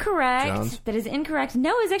incorrect. Johns? That is incorrect.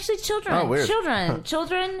 No, it's actually children. Oh, weird. Children.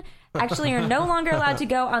 Children actually are no longer allowed to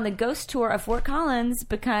go on the ghost tour of Fort Collins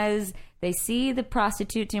because they see the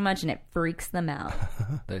prostitute too much and it freaks them out.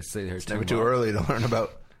 They say they're Never too early to learn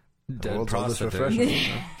about the Dead world's oldest prostitute.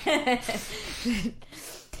 refreshment.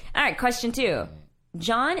 All right, question 2.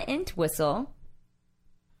 John Entwistle.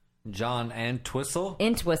 John Entwistle?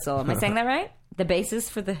 Entwistle. Am I saying that right? The basis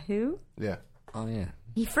for the Who? Yeah. Oh yeah.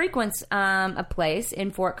 He frequents a place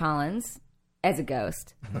in Fort Collins as a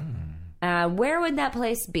ghost. Where would that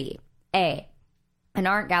place be? A. An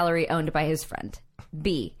art gallery owned by his friend.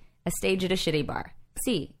 B. A stage at a shitty bar.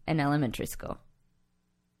 C. An elementary school.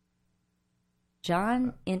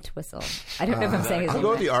 John Entwistle. I don't know if I'm saying his I'll name go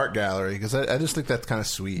with right. the art gallery because I just think that's kind of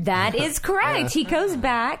sweet. That is correct. He goes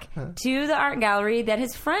back to the art gallery that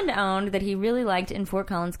his friend owned that he really liked in Fort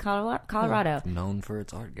Collins, Colorado. Known for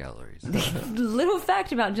its art galleries. Little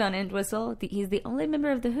fact about John Entwistle, he's the only member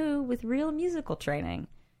of The Who with real musical training.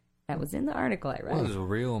 That was in the article I read. What is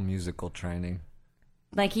real musical training?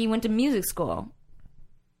 Like he went to music school.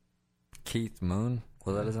 Keith Moon?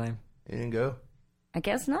 Was that his name? You didn't go? I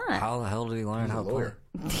guess not. How the hell did he learn how to play?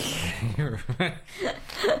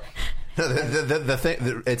 The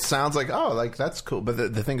thing, it sounds like, oh, like that's cool, but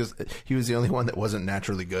the thing is, he was the only one that wasn't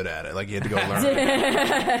naturally good at it. Like he had to go learn,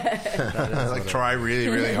 like try really,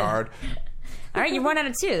 really hard. All right, you're 1 out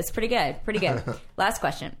of 2. That's pretty good. Pretty good. Last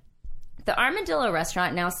question. The Armadillo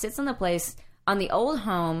restaurant now sits on the old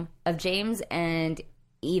home of James and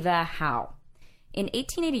Eva Howe. In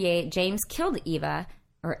 1888, James killed Eva,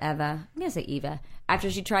 I'm going to say Eva,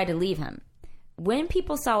 after she tried to leave him. When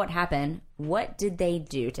people saw what happened, what did they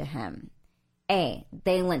do to him? A.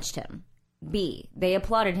 They lynched him. B. They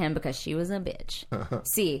applauded him because she was a bitch.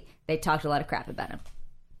 C. They talked a lot of crap about him.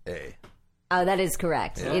 A. Oh, that is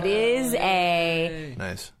correct. It is A.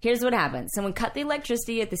 Nice. Here's what happened. Someone cut the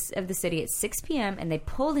electricity of the city at 6 p.m. and they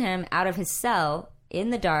pulled him out of his cell in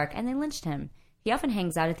the dark and they lynched him. He often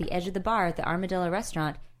hangs out at the edge of the bar at the Armadillo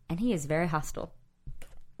restaurant and he is very hostile.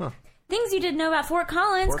 Huh. things you didn't know about Fort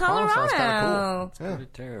Collins, Fort Collins sounds Colorado. kinda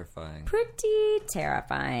Pretty terrifying. Pretty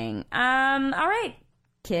terrifying. All right,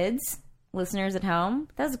 kids, listeners at home.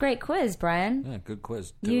 That was a great quiz, Brian. Yeah, good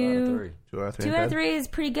quiz. 2 out of 3. 2 out of 3. 2 out of 3 is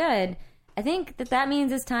pretty good. I think that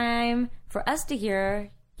means it's time for us to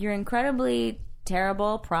hear your incredibly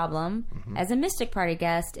terrible problem as a Mystic Party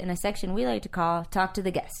guest in a section we like to call Talk to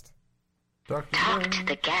the Guest. Talk to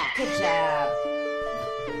the guest. Good job.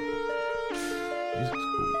 Music's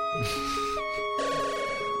cool.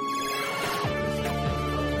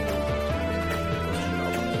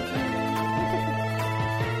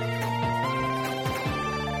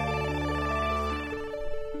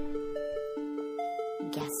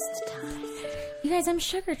 Guest time. You guys, I'm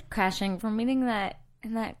sugar crashing from eating that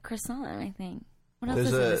croissant, I think. What else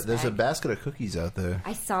is in this There's a bag? basket of cookies out there.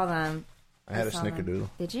 I saw them. I had a saw them. snickerdoodle.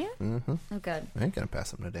 Did you? Mm-hmm. Oh, good. I ain't gonna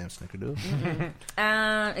pass up no damn snickerdoodle.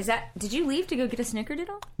 Did you leave to go get a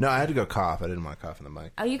snickerdoodle? No, I had to go cough. I didn't want to cough in the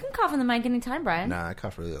mic. Oh, you can cough on the mic anytime, Brian. Nah, I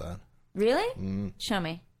cough really loud. Really? Show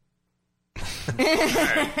me.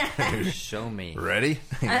 Show me. Ready?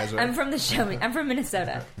 You guys I'm ready? from the show me. I'm from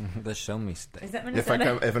Minnesota. The show me state. Is that If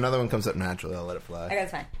Minnesota? if another one comes up naturally, I'll let it fly. Okay,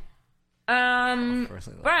 that's fine.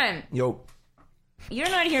 Personally, Brian, Yo, you're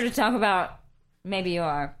not here to talk about. Maybe you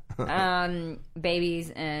are.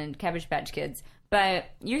 Babies and Cabbage Patch Kids, but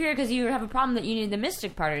you're here because you have a problem that you need the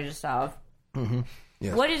Mystic Party to solve.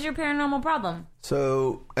 yes. What is your paranormal problem?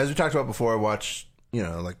 So, as we talked about before, I watched,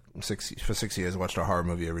 like for 6 years, I watched a horror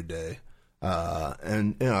movie every day.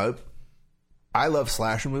 And, I love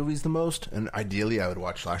slasher movies the most, and ideally I would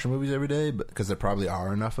watch slasher movies every day, because there probably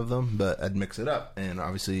are enough of them, but I'd mix it up. And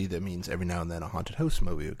obviously that means every now and then a haunted house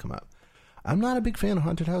movie would come up. I'm not a big fan of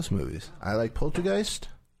haunted house movies. I like Poltergeist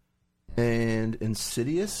and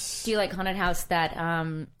Insidious. Do you like Haunted House? That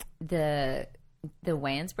the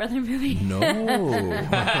Wayans brother movie? No.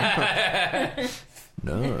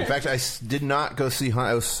 No. In fact, I did not go see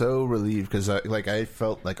I was so relieved because I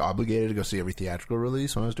felt like obligated to go see every theatrical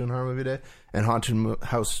release when I was doing Horror Movie Day. And Haunted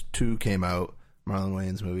House 2 came out, Marlon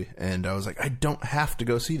Wayans movie, and I was like, I don't have to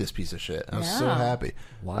go see this piece of shit. I was so Yeah. happy.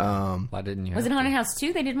 Why? Why didn't you? Was it have Haunted to? House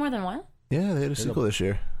 2? They did more than one? Yeah, they had a sequel this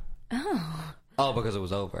year. Oh, because it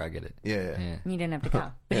was over. I get it. Yeah. Yeah. You didn't have to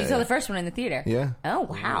go. But you Yeah, saw yeah. the first one in the theater. Yeah. Oh,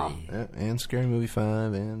 wow. Yeah, and Scary Movie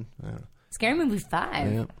 5, and I don't know. Scary Movie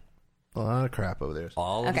 5. Yeah. A lot of crap over there.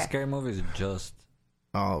 All of the Okay. scary movies are just.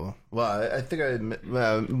 Oh, well, I think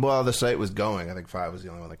while the site was going, I think 5 was the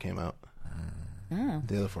only one that came out. Oh,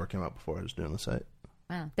 The other 4 came out before I was doing the site.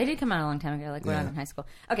 wow. They did come out a long time ago, like when I was Yeah. in high school.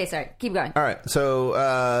 Okay, sorry. Keep going. All right, so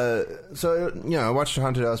I watched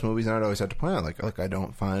haunted house movies, and I'd always have to point out, like I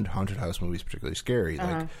don't find haunted house movies particularly scary.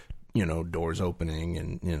 Like, doors opening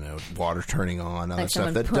and water turning on, all Like that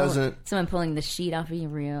stuff. That doesn't. someone pulling the sheet off of you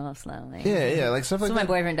real slowly. Yeah, like stuff like That's what my that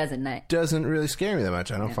boyfriend does at night. doesn't really scare me that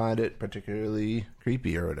much. I don't find it particularly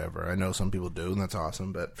creepy or whatever. I know some people do, and that's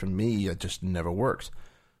awesome, but for me, it just never works.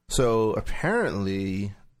 So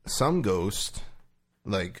apparently, some ghost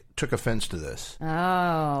took offense to this.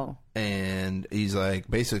 Oh. And he's like,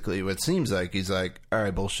 basically, what it seems like, he's like, all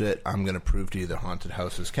right, bullshit, I'm going to prove to you that haunted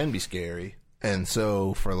houses can be scary. And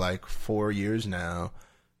so for 4 years now,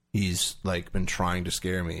 he's been trying to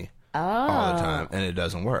scare me all the time, and it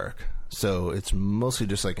doesn't work. So it's mostly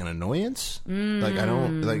just an annoyance. I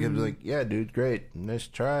don't, it'd be yeah, dude, great, nice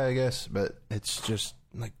try, I guess. But it's just,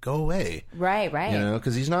 go away. Right.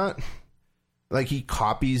 Because he's not... he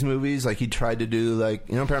copies movies. He tried to do,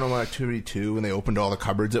 Paranormal Activity 2 when they opened all the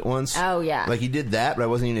cupboards at once. Oh, yeah. He did that, but I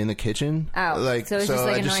wasn't even in the kitchen. Oh, so it's just,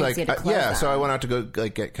 I annoying to see it to close yeah, so them. I went out to go,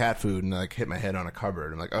 get cat food and, hit my head on a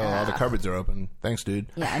cupboard. I'm like, oh, all the cupboards are open. Thanks, dude.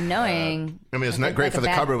 Yeah, annoying. I mean, it's not great for the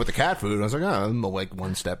cupboard with the cat food. I was like, oh, I'm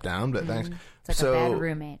one step down, but thanks. It's like a bad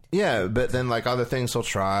roommate. Yeah, but then other things he'll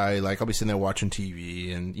try. I'll be sitting there watching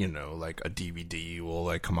TV and, a DVD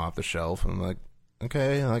will come off the shelf and I'm like,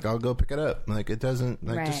 okay, I'll go pick it up. It doesn't,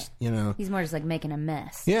 Right. just, He's more just making a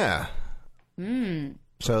mess. Yeah.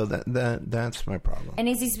 So that's my problem. And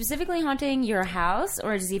is he specifically haunting your house,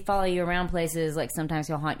 or does he follow you around places? Sometimes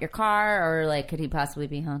he'll haunt your car, or could he possibly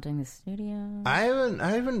be haunting the studio? I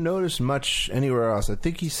haven't noticed much anywhere else. I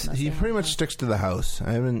think he pretty much sticks to the house.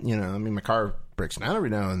 I haven't, my car breaks down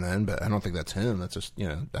every now and then, but I don't think that's him. That's just,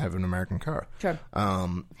 I have an American car. Sure.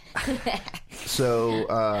 So,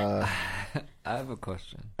 I have a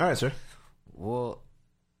question. all right, sir. Well,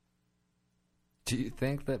 do you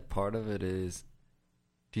think that part of it is?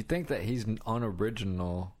 Do you think that he's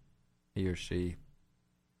unoriginal, he or she,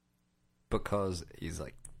 because he's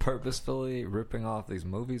purposefully ripping off these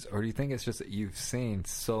movies, or do you think it's just that you've seen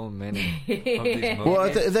so many of these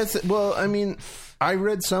movies? Well, I mean, I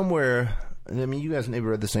read somewhere I mean, you guys maybe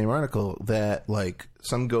read the same article that like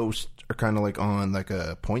some ghosts are kind of like on like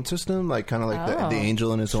a point system, like kind of like the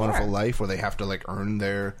Angel in It's a Wonderful Life, where they have to like earn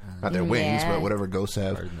their not their wings, but whatever ghosts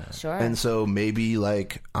have. Sure. And so maybe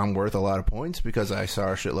like I'm worth a lot of points because I saw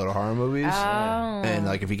a shitload of horror movies, and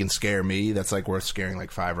like if he can scare me, that's like worth scaring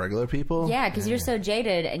like 5 regular people. Yeah, because you're so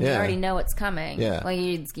jaded and you already know what's coming. Yeah. Like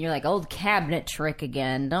you're like, old cabinet trick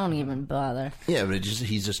again. Don't even bother. Yeah, but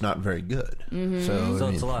he's just not very good. Mm-hmm. So, So I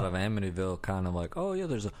it's a mean, lot of Amityville kind of like, oh yeah,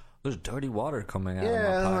 there's dirty water coming out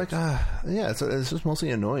yeah, of I'm my like, pipes. it's just mostly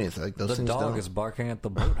annoying. It's like those The things dog don't. is barking at the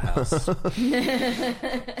boathouse.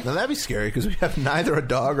 Now that'd be scary because we have neither a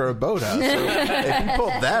dog or a boathouse. So if you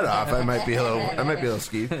pulled that off, I might be a little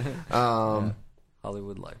skeeved.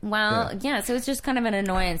 Hollywood life. Well, yeah. So it's just kind of an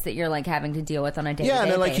annoyance that you're like having to deal with on a day-to-day Yeah,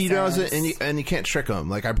 and then like basis. he knows it, and you can't trick him.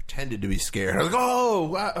 Like I pretended to be scared. I was like,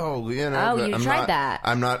 you know. Oh, but you I'm tried not, that.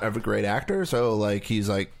 I'm not a great actor, so like he's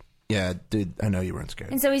like, yeah, dude, I know you weren't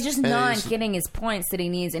scared. And so he's just And not it's- getting his points that he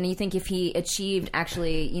needs. And you think if he achieved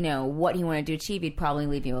actually, what he wanted to achieve, he'd probably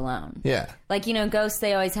leave you alone. Yeah. Like, ghosts,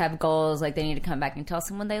 they always have goals. Like, they need to come back and tell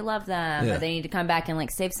someone they love them. Yeah. Or they need to come back and,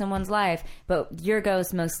 like, save someone's life. But your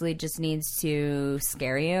ghost mostly just needs to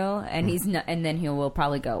scare you. And he's not, and then he will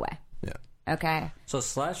probably go away. Yeah. Okay. So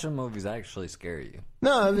slasher movies actually scare you.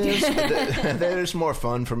 No, I mean, they're just more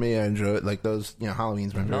fun for me. I enjoy it. Like those,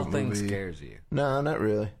 Halloween's my favorite Nothing movie. scares you. No, not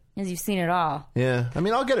really. Because you've seen it all. Yeah, I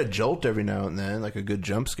mean, I'll get a jolt every now and then, like a good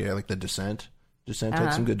jump scare, like The Descent. Descent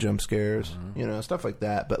had some good jump scares, stuff like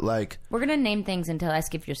that. But like, We're going to name things and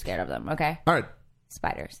ask if you're scared of them, okay? all right,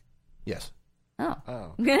 Spiders. yes, Oh.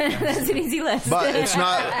 That's an easy list. but it's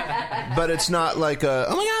not. But it's not like oh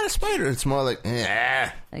my god, a spider. It's more like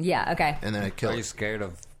Yeah, okay. and then I kill Are you it. scared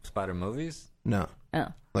of spider movies? No, Oh.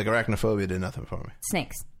 like arachnophobia did nothing for me.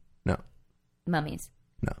 Snakes. No, Mummies.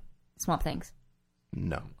 no, Swamp things.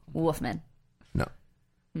 no, Wolfmen. no.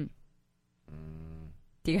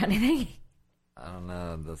 Do you got anything? I don't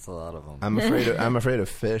know. That's a lot of them. I'm afraid of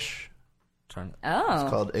fish. Oh. It's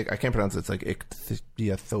called. I can't pronounce it. It's like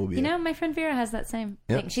ichthyophobia. My friend Vera has that same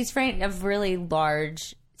Yeah. thing. She's afraid of really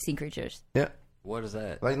large sea creatures. Yeah. What is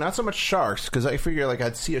that? Like not so much sharks because I figure like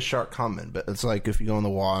I'd see a shark coming, but it's like if you go in the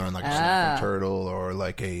water and like a snapping turtle or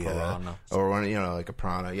like a Piranha. or one like a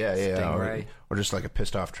piranha, yeah, Stingray. or just like a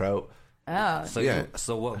pissed off trout. Oh. So Yeah.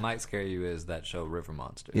 so what might scare you is that show River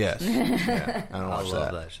Monsters. Yes, yeah, I don't I watch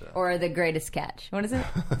love that. that show. Or the greatest catch. What is it?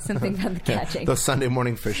 Something about the catching. Those Sunday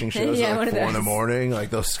morning fishing shows Yeah, at one like of 4 in the those. morning, like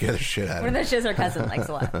those scare the shit out One of of me. those shows our cousin likes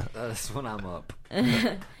a lot. That's when I'm up.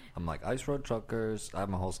 I'm like Ice Road Truckers. I have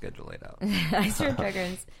my whole schedule laid out. Ice Road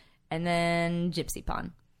Truckers. And then Gypsy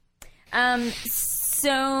Pond.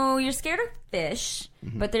 So you're scared of fish,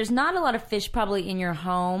 but there's not a lot of fish probably in your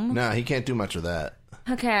home. No, he can't do much of that.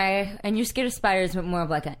 Okay. And you're scared of spiders, but more of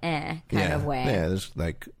like a kind of way. Yeah, there's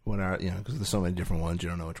like because there's so many different ones. You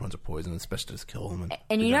don't know which ones are poison. It's best to just kill them.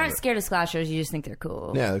 And be you done aren't with it. scared of slashers. You just think they're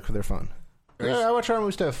cool. Yeah, they're fun. Yeah, I watch horror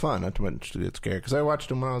movies to have fun, not too much to get scared. Because I watched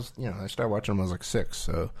them when I was, I started watching them when I was like 6,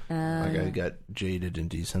 so like I got jaded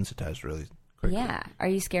and desensitized really quickly. Yeah. Are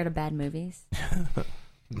you scared of bad movies?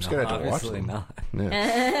 I'm scared I have to watch Obviously them. not.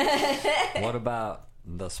 Yeah. What about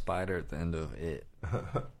the spider at the end of it?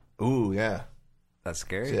 Ooh, yeah. That's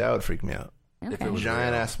scary. See, that would freak me out. If Okay. it was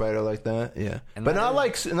Giant real. ass spider like that, yeah. And But that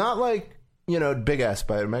not like big ass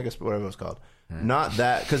spider, mega spider, whatever it's called. Not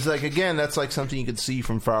that, because like again, that's like something you could see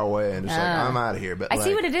from far away, and it's like I'm out of here. But I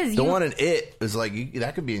see like, what it is. The You- one in it is like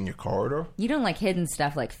that could be in your corridor. You don't like hidden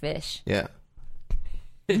stuff like fish. Yeah.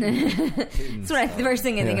 That's what the first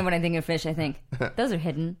thing I think of when I think of fish. I think those are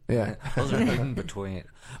hidden. Yeah. Those are hidden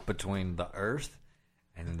between the earth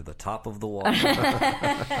and the top of the water.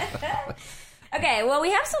 Okay, well,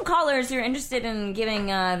 we have some callers who are interested in giving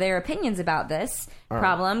their opinions about this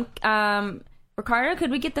problem. Ricardo,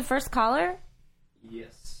 could we get the first caller?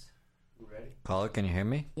 Yes. Ready? Caller, can you hear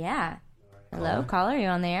me? Yeah. Hello, caller. You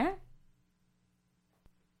on the air?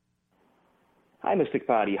 Hi, Mystic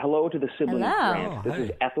Party. Hello to the siblings Hello. rant. Oh, This hey.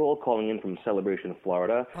 is Ethel calling in from Celebration,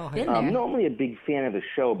 Florida. Oh, Been I'm there. normally a big fan of the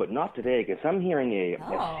show, but not today because I'm hearing a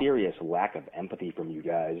Oh. serious lack of empathy from you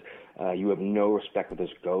guys. You have no respect for this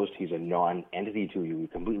ghost. He's a non-entity to you. You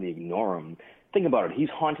completely ignore him. Think about it. He's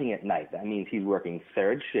haunting at night. That means he's working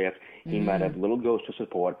third shift. He might have little ghost to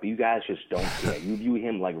support, but you guys just don't care. You view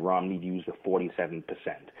him like Romney views the 47%.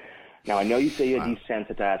 Now, I know you say you're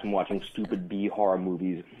desensitized from watching stupid B horror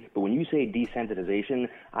movies, but when you say desensitization,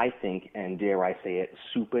 I think, and dare I say it,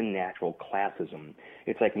 supernatural classism.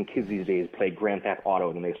 It's like when kids these days play Grand Theft Auto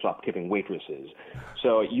and then they stop tipping waitresses.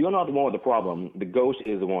 So you're not the one with the problem. The ghost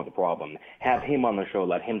is the one with the problem. Have him on the show.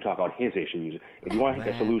 Let him talk about his issues. If you want to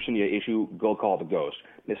take a solution to your issue, go call the ghost.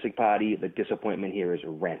 Mystic Party, the disappointment here is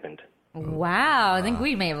rampant. Wow, I think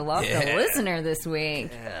we may have lost a listener this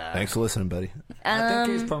week. Thanks for listening, buddy. I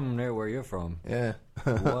think he's from near where you're from. Yeah.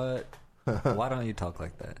 What? Why don't you talk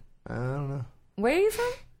like that? I don't know. Where are you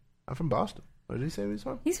from? I'm from Boston. What did he say he was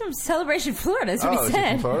from? He's from Celebration, Florida. That's what Oh, he is he from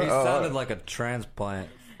said. Florida? He Oh, sounded like a transplant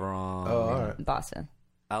from all right. Boston.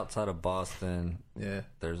 outside of Boston. Yeah.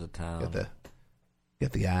 There's a town.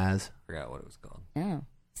 Get the eyes. I forgot what it was called. Oh,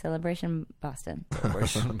 Celebration, Boston.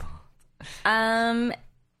 Celebration.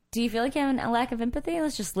 Do you feel like you have a lack of empathy?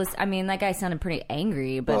 Let's just listen. I mean, that guy sounded pretty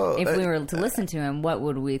angry, but Well, if we were to listen to him, what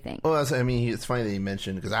would we think? Well, I mean, it's funny that you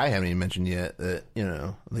mentioned, because I haven't even mentioned yet that,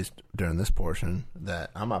 at least during this portion,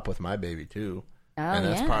 that I'm up with my baby too. Oh, and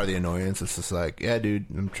that's yeah. part of the annoyance. It's just like, yeah, dude,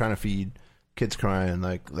 I'm trying to feed, kids crying,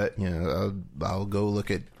 like, I'll go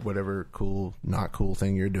look at whatever cool, not cool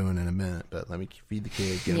thing you're doing in a minute, but let me feed the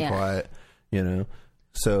kid, get him quiet,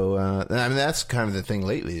 So, I mean, that's kind of the thing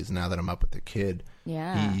lately is now that I'm up with the kid,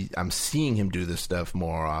 I'm seeing him do this stuff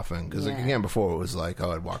more often. Because, again, before it was like,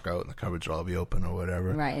 I'd walk out and the cupboards would all be open or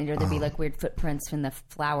whatever. Right, and there'd be like weird footprints from the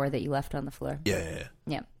flour that you left on the floor. Yeah.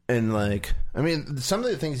 Yeah. And, some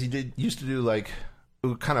of the things he used to do,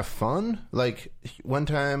 were kind of fun. Like, one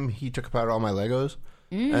time he took apart all my Legos.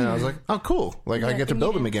 And I was like, oh, cool. Like, I get to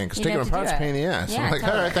build them again, because taking them apart is a pain in the ass. Yeah, I'm like,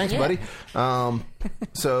 totally. all right, thanks, buddy.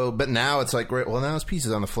 But now it's like, well, now there's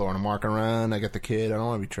pieces on the floor, and I'm walking around, I got the kid, I don't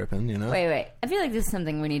want to be tripping, Wait. I feel like this is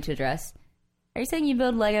something we need to address. Are you saying you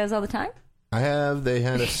build Legos all the time? They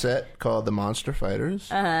had a set called the Monster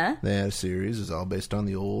Fighters. Uh-huh. They had a series. It's all based on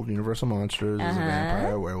the old Universal Monsters. There's a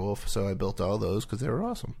vampire, a werewolf. So I built all those because they were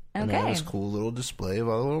awesome. And they had this cool little display of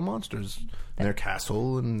all the little monsters. And their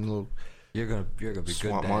castle and little... You're gonna be good,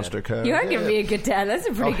 Swamp Dad. monster cut. You are going to be a good dad. That's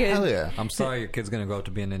a pretty good... Hell yeah. I'm sorry, your kid's gonna grow up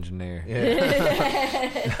to be an engineer. Hey,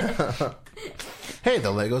 the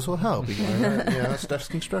Legos will help. Stuff's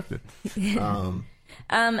constructed.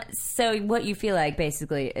 So what you feel like,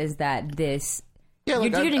 basically, is that this... Yeah,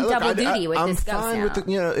 you're doing double duty with this ghost I'm fine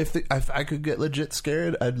now. with if I could get legit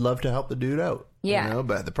scared, I'd love to help the dude out. Yeah,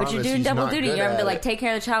 but the problem you're is doing he's double not duty. good You're having to at it. take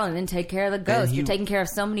care of the child and then take care of the ghost. You're taking care of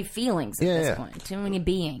so many feelings at this point. Too many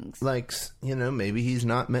beings. Like, maybe he's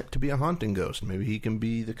not meant to be a haunting ghost. Maybe he can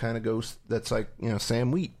be the kind of ghost that's like,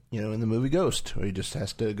 Sam Wheat, in the movie Ghost, where he just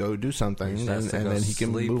has to go do something and then he can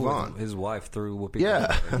move on. His wife through whooping.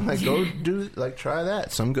 Yeah, like go do try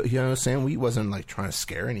that. Some Sam Wheat wasn't like trying to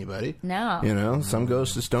scare anybody. No, some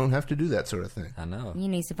ghosts just don't have to do that sort of thing. I know. He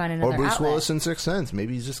needs to find another Or Bruce outlet. Willis in Sixth Sense.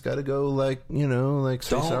 Maybe he's just got to go say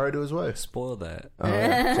sorry to his wife. Spoil that.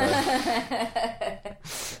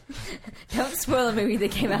 Don't spoil a movie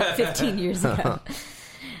that came out 15 years ago.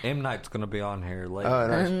 M. Night's gonna be on here later. Oh,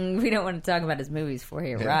 nice. We don't want to talk about his movies before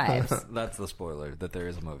he arrives. That's the spoiler, that there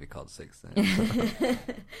is a movie called Sixth Sense.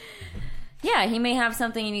 Yeah, he may have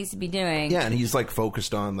something he needs to be doing. Yeah, and he's like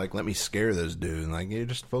focused on let me scare this dude. And, you're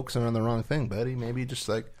just focusing on the wrong thing, buddy. Maybe just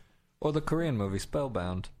Or the Korean movie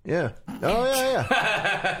Spellbound. yeah. Oh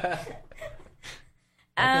yeah.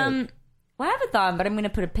 Well, I have a thought, but I'm going to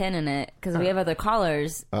put a pin in it because we have other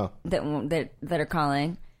callers that are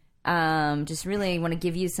calling. Just really want to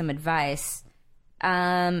give you some advice.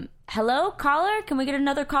 Hello, caller? Can we get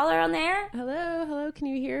another caller on the air? Hello, can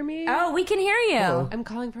you hear me? Oh, we can hear you. I'm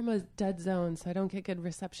calling from a dead zone, so I don't get good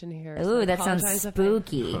reception here. Ooh, so I that sounds apologize if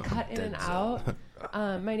spooky. I cut in and out.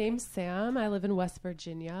 My name's Sam. I live in West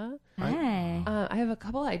Virginia. Hi. I have a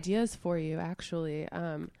couple ideas for you, actually.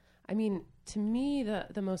 To me,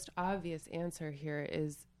 the most obvious answer here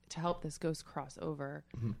is to help this ghost cross over,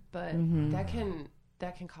 but that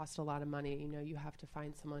can cost a lot of money. You have to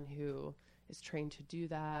find someone who is trained to do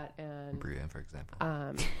that. And Brienne, for example.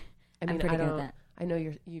 I'm pretty good at that. I know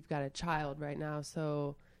you've got a child right now,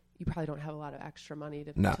 so you probably don't have a lot of extra money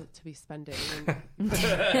to be spending.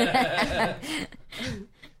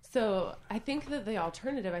 So I think that the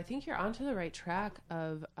alternative, I think you're onto the right track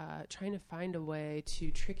of trying to find a way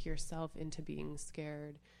to trick yourself into being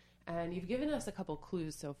scared. And you've given us a couple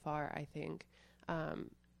clues so far, I think.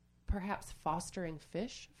 Perhaps fostering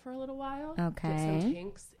fish for a little while. Okay. Get some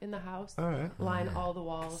tanks in the house. All right. Line all the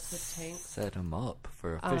walls with tanks. Set him up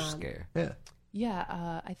for a fish scare. Yeah.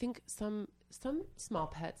 Yeah, I think some small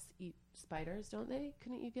pets eat spiders, don't they?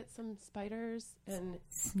 Couldn't you get some spiders and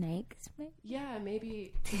Snakes? yeah,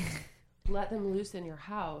 maybe let them loose in your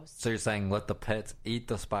house. So you're saying let the pets eat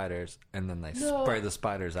the spiders and then they No. spray the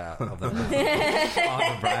spiders out of the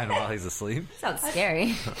onto Brian while he's asleep? Sounds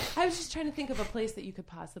scary. I was just trying to think of a place that you could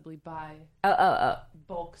possibly buy Oh.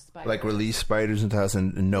 bulk spiders. Like release spiders into the house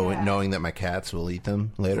and knowing that my cats will eat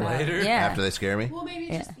them later. Yeah. After they scare me. Well, maybe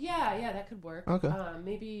just that could work. Okay.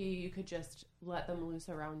 Maybe you could just let them loose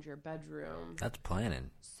around your bedroom. That's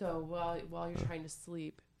planning. So while you're trying to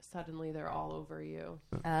sleep, suddenly they're all over you.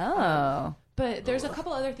 Oh. But there's a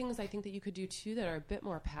couple other things I think that you could do too that are a bit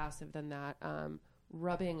more passive than that.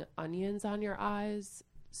 Rubbing onions on your eyes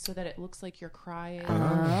so that it looks like you're crying,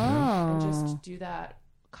 and just do that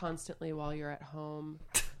constantly while you're at home.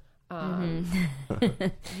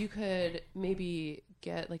 You could maybe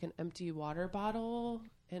get like an empty water bottle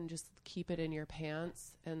and just keep it in your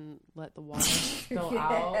pants and let the water spill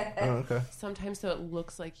out. Oh, okay. Sometimes so it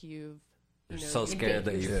looks like you're so scared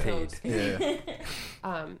that you paid. Yeah.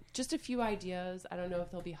 Just a few ideas. I don't know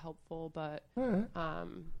if they'll be helpful, but The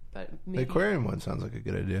maybe aquarium one sounds like a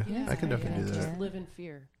good idea. Yeah, I can definitely do Just that. live in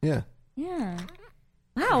fear. Yeah. Yeah.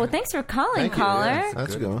 Wow. Well, thanks for calling, Thank you, caller. yeah.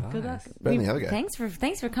 That's a good one. Good luck. Better than the other guy. Thanks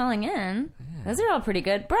for calling in. Those are all pretty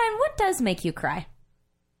good. Brian, what does make you cry?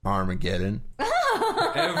 Armageddon.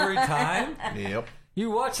 Every time? Yep. You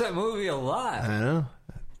watch that movie a lot. I know.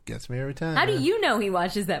 Gets me every time. How do you know he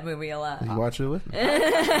watches that movie a lot? You watch it with me?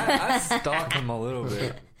 I stalk him a little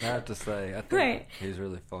bit, I have to say. I think Right. he's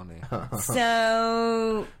really funny.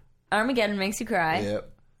 So, Armageddon makes you cry.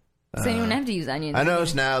 Yep. So you don't have to use onions. I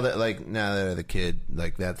noticed now that I have a kid,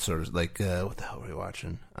 like that sort of what the hell were we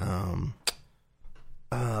watching?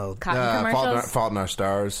 Commercials? Fault in Our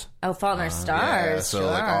Stars. Oh, Fault in Our Stars. Yeah, so sure.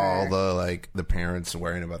 like all the parents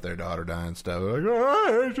worrying about their daughter dying and stuff. Like,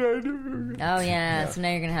 oh yeah. So now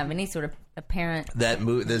you're gonna have any sort of a parent. that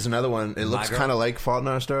movie. There's another one. It looks Girl? kind of like Fault in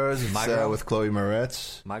Our Stars. It's My Girl? with Chloe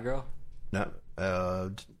Moretz. My girl? No,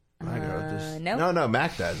 my girl. Just, nope. No,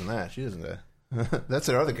 Mac dies in that. She doesn't die. That's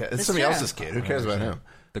their other kid. It's somebody true. else's kid. Who cares about him?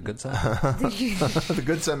 The good side? The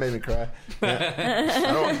good son made me cry.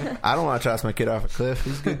 Yeah. I don't want to toss my kid off a cliff.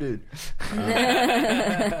 He's a good dude.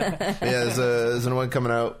 There's one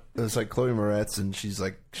coming out. It's like Chloe Moretz, and she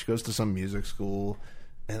goes to some music school,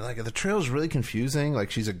 and like the trail's really confusing.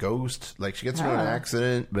 Like she's a ghost. Like she gets into an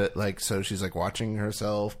accident, but so she's like watching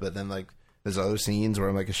herself. But then there's other scenes where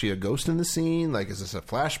I'm like, is she a ghost in the scene? Like, is this a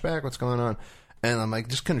flashback? What's going on? And I'm like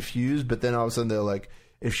just confused. But then all of a sudden they're like,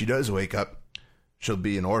 if she does wake up, she'll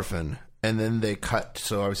be an orphan. And then they cut,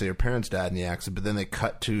 so obviously her parents died in the accident, but then they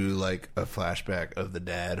cut to like a flashback of the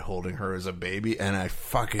dad holding her as a baby, and I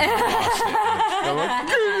fucking lost it.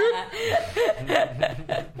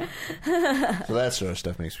 So that sort of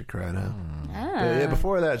stuff makes me cry now. But yeah,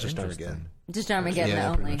 before that, just Armageddon. Just Armageddon Yeah,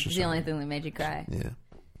 pretty only. much It's just the only thing that made you cry. Yeah.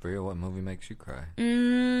 Bria, what movie makes you cry?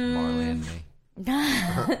 Marley and Me.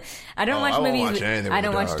 I don't watch I won't movies. watch anything I with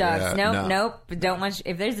don't a watch dog. dogs. Yeah, Nope. Don't watch.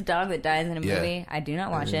 If there's a dog that dies in a Yeah. movie, I do not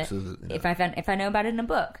watch it. Yeah. If I know about it in a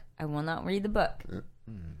book, I will not read the book.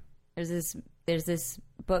 There's this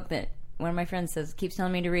book that one of my friends keeps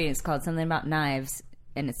telling me to read. It's called something about knives,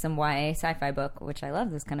 and it's some YA sci-fi book, which I love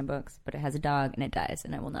those kind of books. But it has a dog and it dies,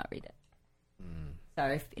 and I will not read it.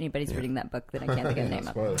 Sorry if anybody's reading that book that I can't think of the name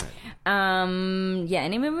Spoiler. of. Yeah,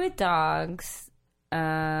 any movie with dogs.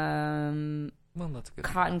 Well, that's good.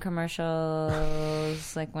 Cotton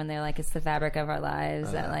commercials, like when they're like, it's the fabric of our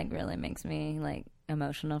lives, that like really makes me like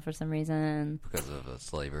emotional for some reason. Because of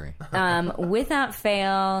slavery. Without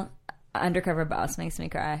fail, Undercover Boss makes me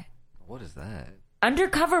cry. What is that?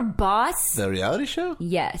 Undercover Boss? The reality show?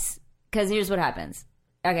 Yes. Because here's what happens.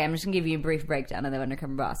 Okay, I'm just going to give you a brief breakdown of the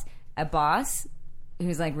Undercover Boss. A boss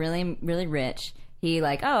who's like really, really rich. He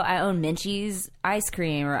like, I own Minchie's ice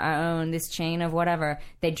cream, or I own this chain of whatever.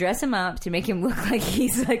 They dress him up to make him look like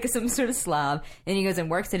he's like some sort of slob. And he goes and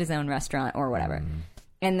works at his own restaurant or whatever.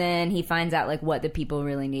 And then he finds out like what the people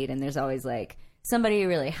really need. And there's always like somebody who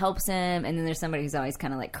really helps him. And then there's somebody who's always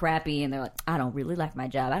kind of like crappy. And they're like, I don't really like my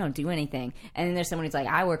job. I don't do anything. And then there's someone who's like,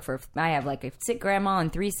 I have like a sick grandma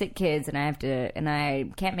and 3 sick kids, and I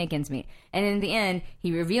can't make ends meet. And in the end,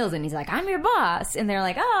 he reveals it, and he's like, I'm your boss. And they're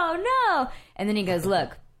like, oh no. And then he goes,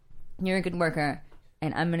 look, you're a good worker,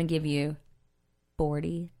 and I'm going to give you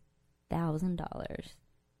 $40,000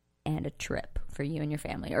 and a trip for you and your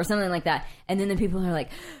family, or something like that. And then the people are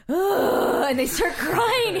like, oh, and they start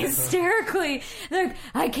crying hysterically. They're like,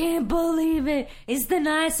 I can't believe it. It's the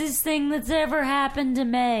nicest thing that's ever happened to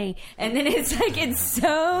me. And then it's like, it's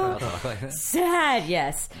so sad.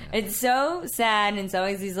 Yes. It's so sad. And it's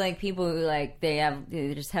always these like people who like, they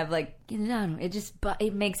just have like,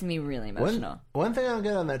 it makes me really emotional. One thing I don't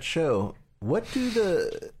get on that show What do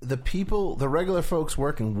the people, the regular folks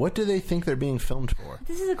working, what do they think they're being filmed for?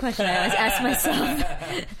 This is a question I always ask myself.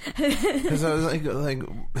 Because I was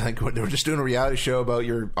like, what, they were just doing a reality show about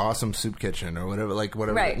your awesome soup kitchen or whatever,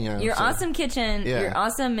 whatever. Right. You know, Your so- awesome kitchen, Yeah. your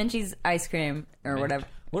awesome Minchie's ice cream, or whatever.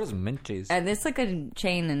 What is Minchie's? There's like a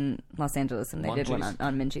chain in Los Angeles, and they did one Munchies?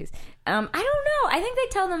 on Minchie's. I don't know. I think they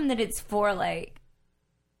tell them that it's for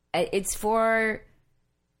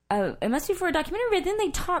it must be for a documentary, but then they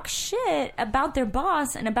talk shit about their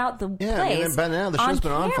boss and about the Yeah, place. I mean, by now the show's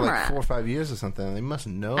been on for camera. like 4 or 5 years or something. They must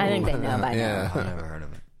know. I think they know by now. Yeah. I've never heard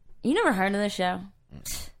of it. You never heard of this show?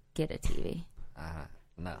 Get a TV.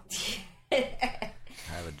 No. I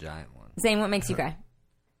have a giant one. Zane, what makes you cry?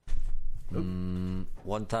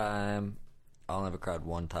 One time, I only ever cried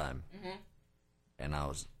one time. And I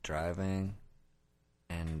was driving,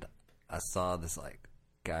 and I saw this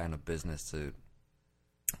guy in a business suit,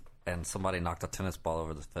 and somebody knocked a tennis ball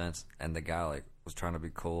over the fence, and the guy was trying to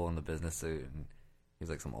be cool in the business suit, and he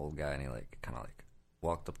was some old guy, and he kind of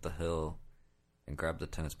walked up the hill and grabbed the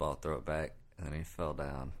tennis ball, threw it back, and then he fell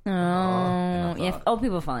down. Oh, And I yeah. thought- Old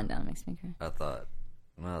people falling down makes me cry. I thought,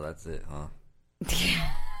 well, that's it, huh?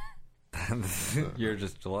 You're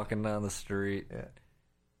just walking down the street,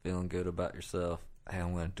 feeling good about yourself. Hey,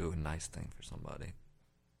 I'm going to do a nice thing for somebody.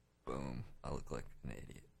 Boom. I look like an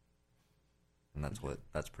idiot. And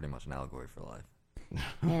that's pretty much an allegory for life.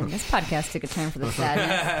 Man, this podcast took a turn for the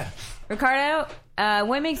sadness. Ricardo,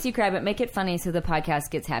 what makes you cry, but make it funny so the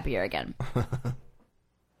podcast gets happier again.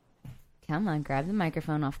 Come on, grab the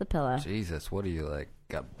microphone off the pillow. Jesus, what are you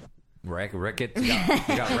got rickets? You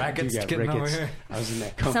got rackets getting over here? I was in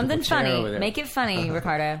that comfortable Something chair over funny. there. Make it funny,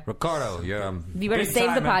 Ricardo. Ricardo, you're You better big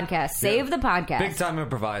save the time podcast. Save the podcast. Big time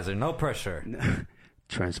improviser, no pressure.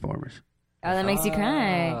 Transformers. Oh, that makes you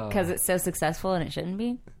cry because it's so successful and it shouldn't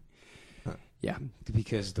be. Yeah,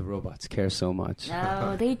 because the robots care so much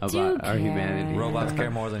No, they about do our humanity. Robots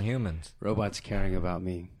care more than humans. Robots caring about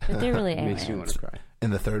me. But they're really Makes you want aliens. to cry.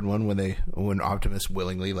 In the third one, when Optimus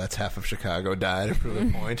willingly lets half of Chicago die to prove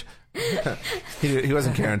a point, he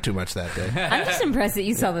wasn't caring too much that day. I'm just impressed that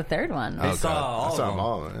you saw the third one. I saw all I saw of them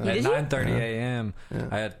all. them. Yeah. At Did you? 9:30 a.m.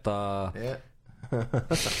 I had Yeah.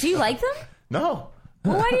 Do you like them? No.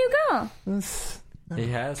 Well, why do you go? he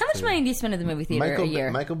has How much to. money do you spend at the movie theater a year?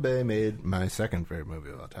 Michael Bay made my second favorite movie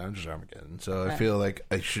of all time, just Armageddon. So I feel like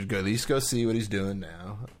I should at least go see what he's doing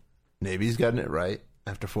now. Maybe he's gotten it right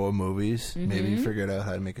after 4 movies. Maybe he figured out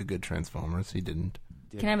how to make a good Transformers. He didn't.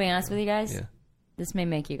 Can I be honest with you guys? Yeah. This may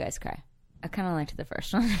make you guys cry. I kind of liked the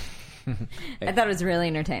first one. I thought it was really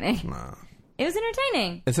entertaining. No. It was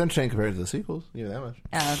entertaining. It's entertaining compared to the sequels. Yeah, that much.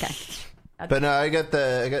 Oh, okay. But no, I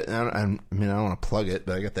don't want to plug it,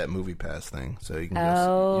 but I got that Movie Pass thing, so you can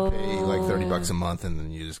Oh. you pay like $30 a month, and then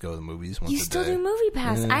you just go to the movies once You a still day. do Movie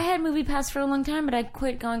Pass. I had Movie Pass for a long time, but I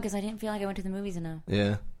quit going because I didn't feel like I went to the movies enough.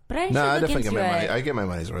 Yeah. But I should No, I look definitely get into my money. it. I get my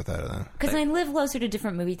money's worth out of that. Because I live closer to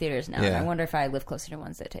different movie theaters now. And Yeah. I wonder if I live closer to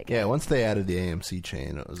ones that take it. Yeah, once they added the AMC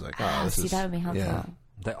chain, it was like, oh, this See, is that would be helpful. Yeah.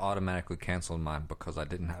 They automatically canceled mine because I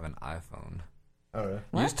didn't have an iPhone. Oh,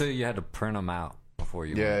 really? Used to, you had to print them out before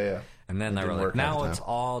you Yeah, went. yeah. And then they It were didn't like, work half now the it's time.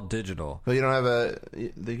 all digital. But you don't have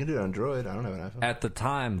they can do it on Droid. I don't have an iPhone. At the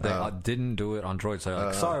time, they didn't do it on Droid. So they're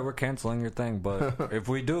like, sorry, we're canceling your thing, but if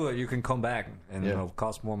we do it, you can come back, and Yeah. it'll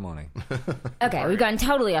cost more money. Okay, we've gotten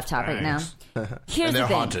totally off topic now. Here's and they're the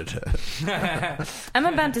thing. haunted. I'm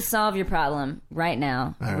about to solve your problem right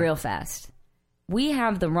now, real fast. We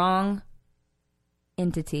have the wrong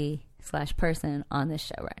entity / person on this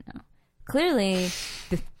show right now. Clearly,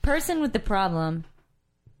 the person with the problem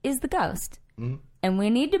is the ghost. And we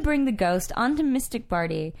need to bring the ghost onto Mystic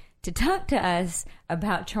Party to talk to us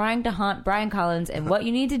about trying to haunt Brian Collins and what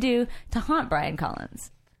you need to do to haunt Brian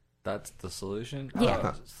Collins. That's the solution?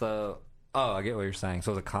 Yeah. I get what you're saying.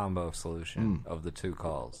 So it's a combo solution of the 2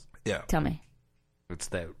 calls. Yeah. Tell me. It's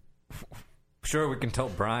that, sure, we can tell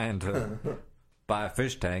Brian to buy a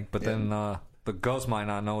fish tank, but then the ghost might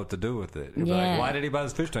not know what to do with it. He'll be Yeah. like, why did he buy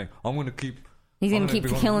this fish tank? I'm going to keep... He's going to keep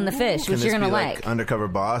killing the fish, Can which this you're going to be like. Undercover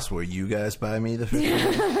Boss, where you guys buy me the fish?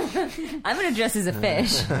 I'm going to dress as a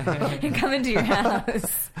fish and come into your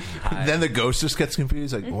house. Then the ghost just gets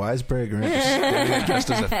confused. Like, why is Barry Grant dressed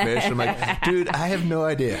as a fish? I'm like, dude, I have no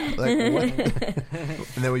idea. Like, what?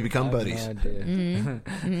 And then we become buddies.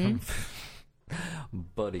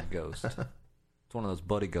 Buddy Ghost. It's one of those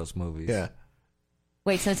Buddy Ghost movies. Yeah.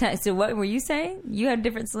 Wait, so what were you saying? You had a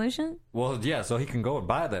different solution? Well, yeah, so he can go and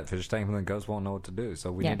buy that fish tank, and the ghost won't know what to do.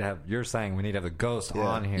 So we Yeah. need to have... You're saying we need to have the ghost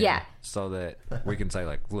on here. Yeah. So that we can say,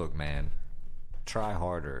 like, look, man, try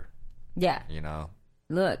harder, Yeah. you know?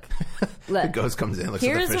 Look. The ghost comes in, looks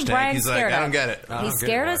Here's at the fish what tank. Brian's He's like, scared I of. don't get it. He's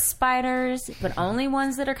scared of spiders, but only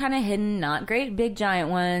ones that are kind of hidden, not great big giant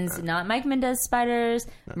ones, not Mike Mendez spiders,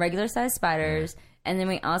 regular sized spiders. And then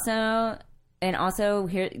we also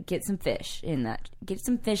here get some fish in that. Get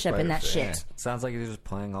some fish up in that shit. Sounds like you're just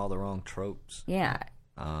playing all the wrong tropes. Yeah.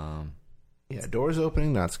 Yeah, doors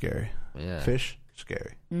opening, not scary. Yeah. Fish,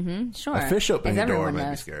 scary. Mm-hmm. Sure. A fish opening As a door everyone might be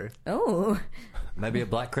knows. scary. Oh. Maybe a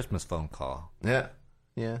Black Christmas phone call. Yeah.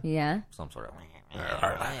 Yeah. Yeah. Some sort of...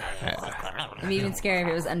 It'd be even scarier if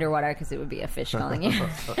it was underwater because it would be a fish calling you.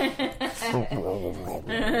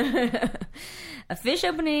 A fish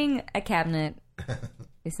opening a cabinet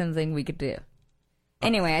is something we could do.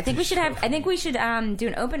 Anyway, I think we should do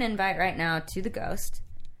an open invite right now to the ghost.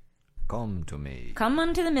 Come to me. Come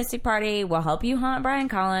on to the Mystic Party. We'll help you haunt Brian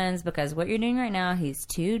Collins because what you're doing right now, he's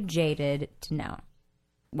too jaded to know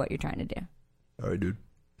what you're trying to do. All right, dude.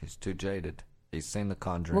 He's too jaded. He's seen The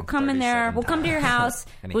Conjuring. We'll come in there. We'll come to your house.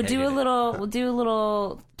 And he We'll do hated it. We'll do a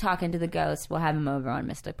little talking to the ghost. We'll have him over on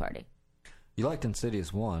Mystic Party. You liked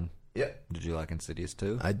Insidious 1. Yeah. Did you like Insidious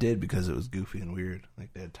 2? I did because it was goofy and weird.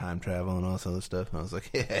 Like they had time travel and all this other stuff. And I was like,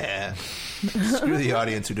 yeah. Screw the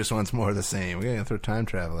audience who just wants more of the same. We're going to throw time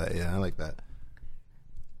travel at you. I like that.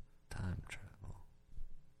 Time travel.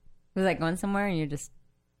 It was like going somewhere and you're just...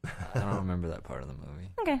 I don't remember that part of the movie.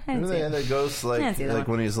 Okay, I didn't Remember see they it. had that ghost I didn't see that like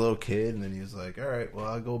one. when he was a little kid and then he was like, all right, well,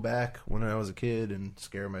 I'll go back when I was a kid and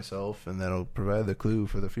scare myself and that'll provide the clue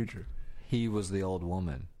for the future. He was the old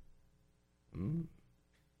woman. No.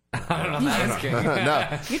 You're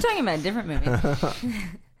talking about a different movie.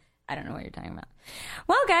 I don't know what you're talking about.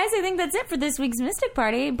 Well, guys, I think that's it for this week's Mystic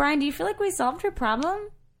Party. Brian, do you feel like we solved your problem?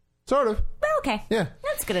 Sort of. Well, okay. Yeah.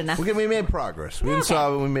 That's good enough. We made progress. We didn't Okay.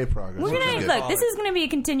 solve it. We made progress. We're which is gonna good. look. This is gonna be a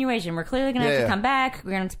continuation. We're clearly gonna have to come back.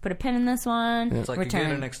 We're gonna have to put a pin in this one. It's like you Return.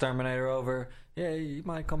 get an exterminator over. Yeah, you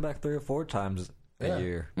might come back 3 or 4 times a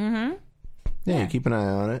year. Mm-hmm. Yeah, you keep an eye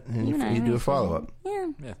on it and you do a follow-up.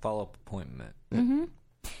 Yeah. Yeah, follow-up appointment. Mm-hmm.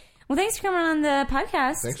 Well, thanks for coming on the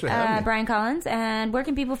podcast, Thanks for having me. Brian Collins. And where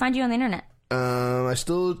can people find you on the internet? I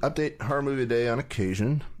still update Horror Movie Day on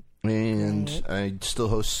occasion, and I still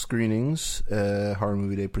host screenings. Horror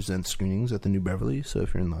Movie Day presents screenings at the New Beverly. So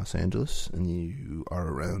if you're in Los Angeles and you are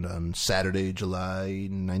around on Saturday, July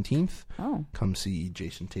 19th, come see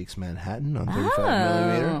Jason Takes Manhattan on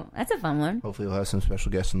 35mm. That's a fun one. Hopefully we'll have some special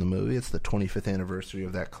guests in the movie. It's the 25th anniversary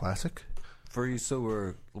of that classic. Free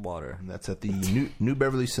sewer water. And that's at the New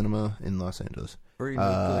Beverly Cinema in Los Angeles. Free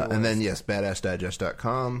nuclear and then, waste. yes,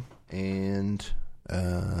 badassdigest.com. And,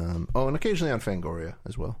 and occasionally on Fangoria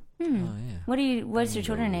as well. Oh, yeah. What's your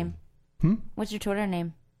Twitter name? What's your Twitter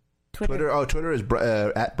name? Twitter is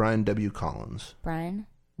at Brian W. Collins. Brian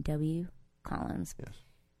W. Collins. Yes.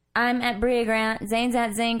 I'm at Bria Grant. Zane's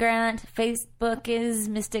at Zane Grant. Facebook is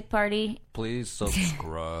Mystic Party. Please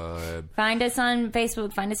subscribe. Find us on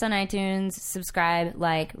Facebook. Find us on iTunes. Subscribe,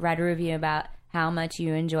 like, write a review about how much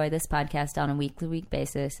you enjoy this podcast on a week-to-week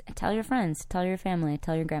basis. And tell your friends. Tell your family.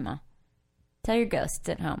 Tell your grandma. Tell your ghosts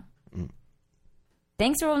at home.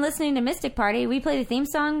 Thanks for listening to Mystic Party. We play the theme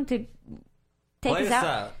song to take us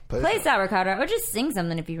out. Play us out, Ricardo. Or just sing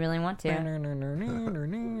something if you really want to.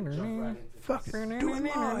 Fuck it. Do it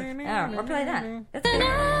live. Oh, or play that.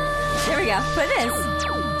 There we go. Play this.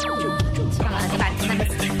 Come on,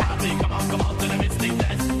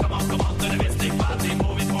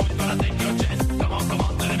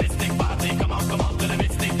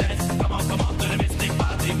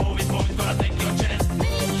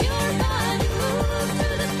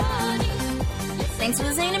 Thanks for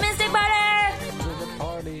listening to Mystic Party.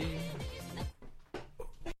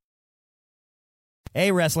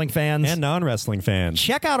 Hey, wrestling fans. And non-wrestling fans.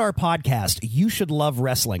 Check out our podcast, You Should Love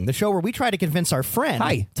Wrestling, the show where we try to convince our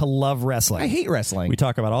friend to love wrestling. I hate wrestling. We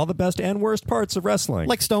talk about all the best and worst parts of wrestling.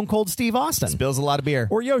 Like Stone Cold Steve Austin. Spills a lot of beer.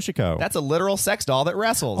 Or Yoshiko. That's a literal sex doll that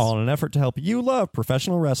wrestles. All in an effort to help you love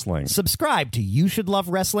professional wrestling. Subscribe to You Should Love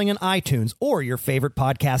Wrestling in iTunes or your favorite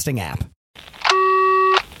podcasting app.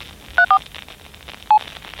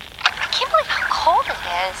 I can't believe how cold it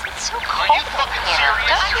is. It's so cold in here.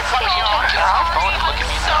 Don't you think you should turn your phone and look at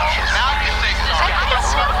me now? Now you think so. I think it's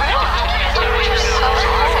so rude. You're so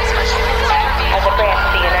As a branch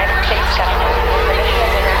of the United States government,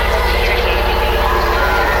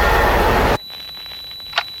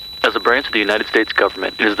 As a branch of the United States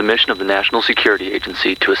government, it is the mission of the National Security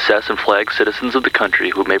Agency to assess and flag citizens of the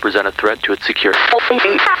country who may present a threat to its security.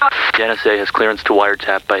 The NSA has clearance to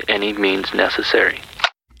wiretap by any means necessary.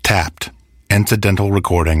 Tapped. Incidental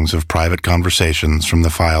recordings of private conversations from the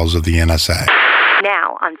files of the NSA.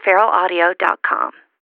 Now on feralaudio.com.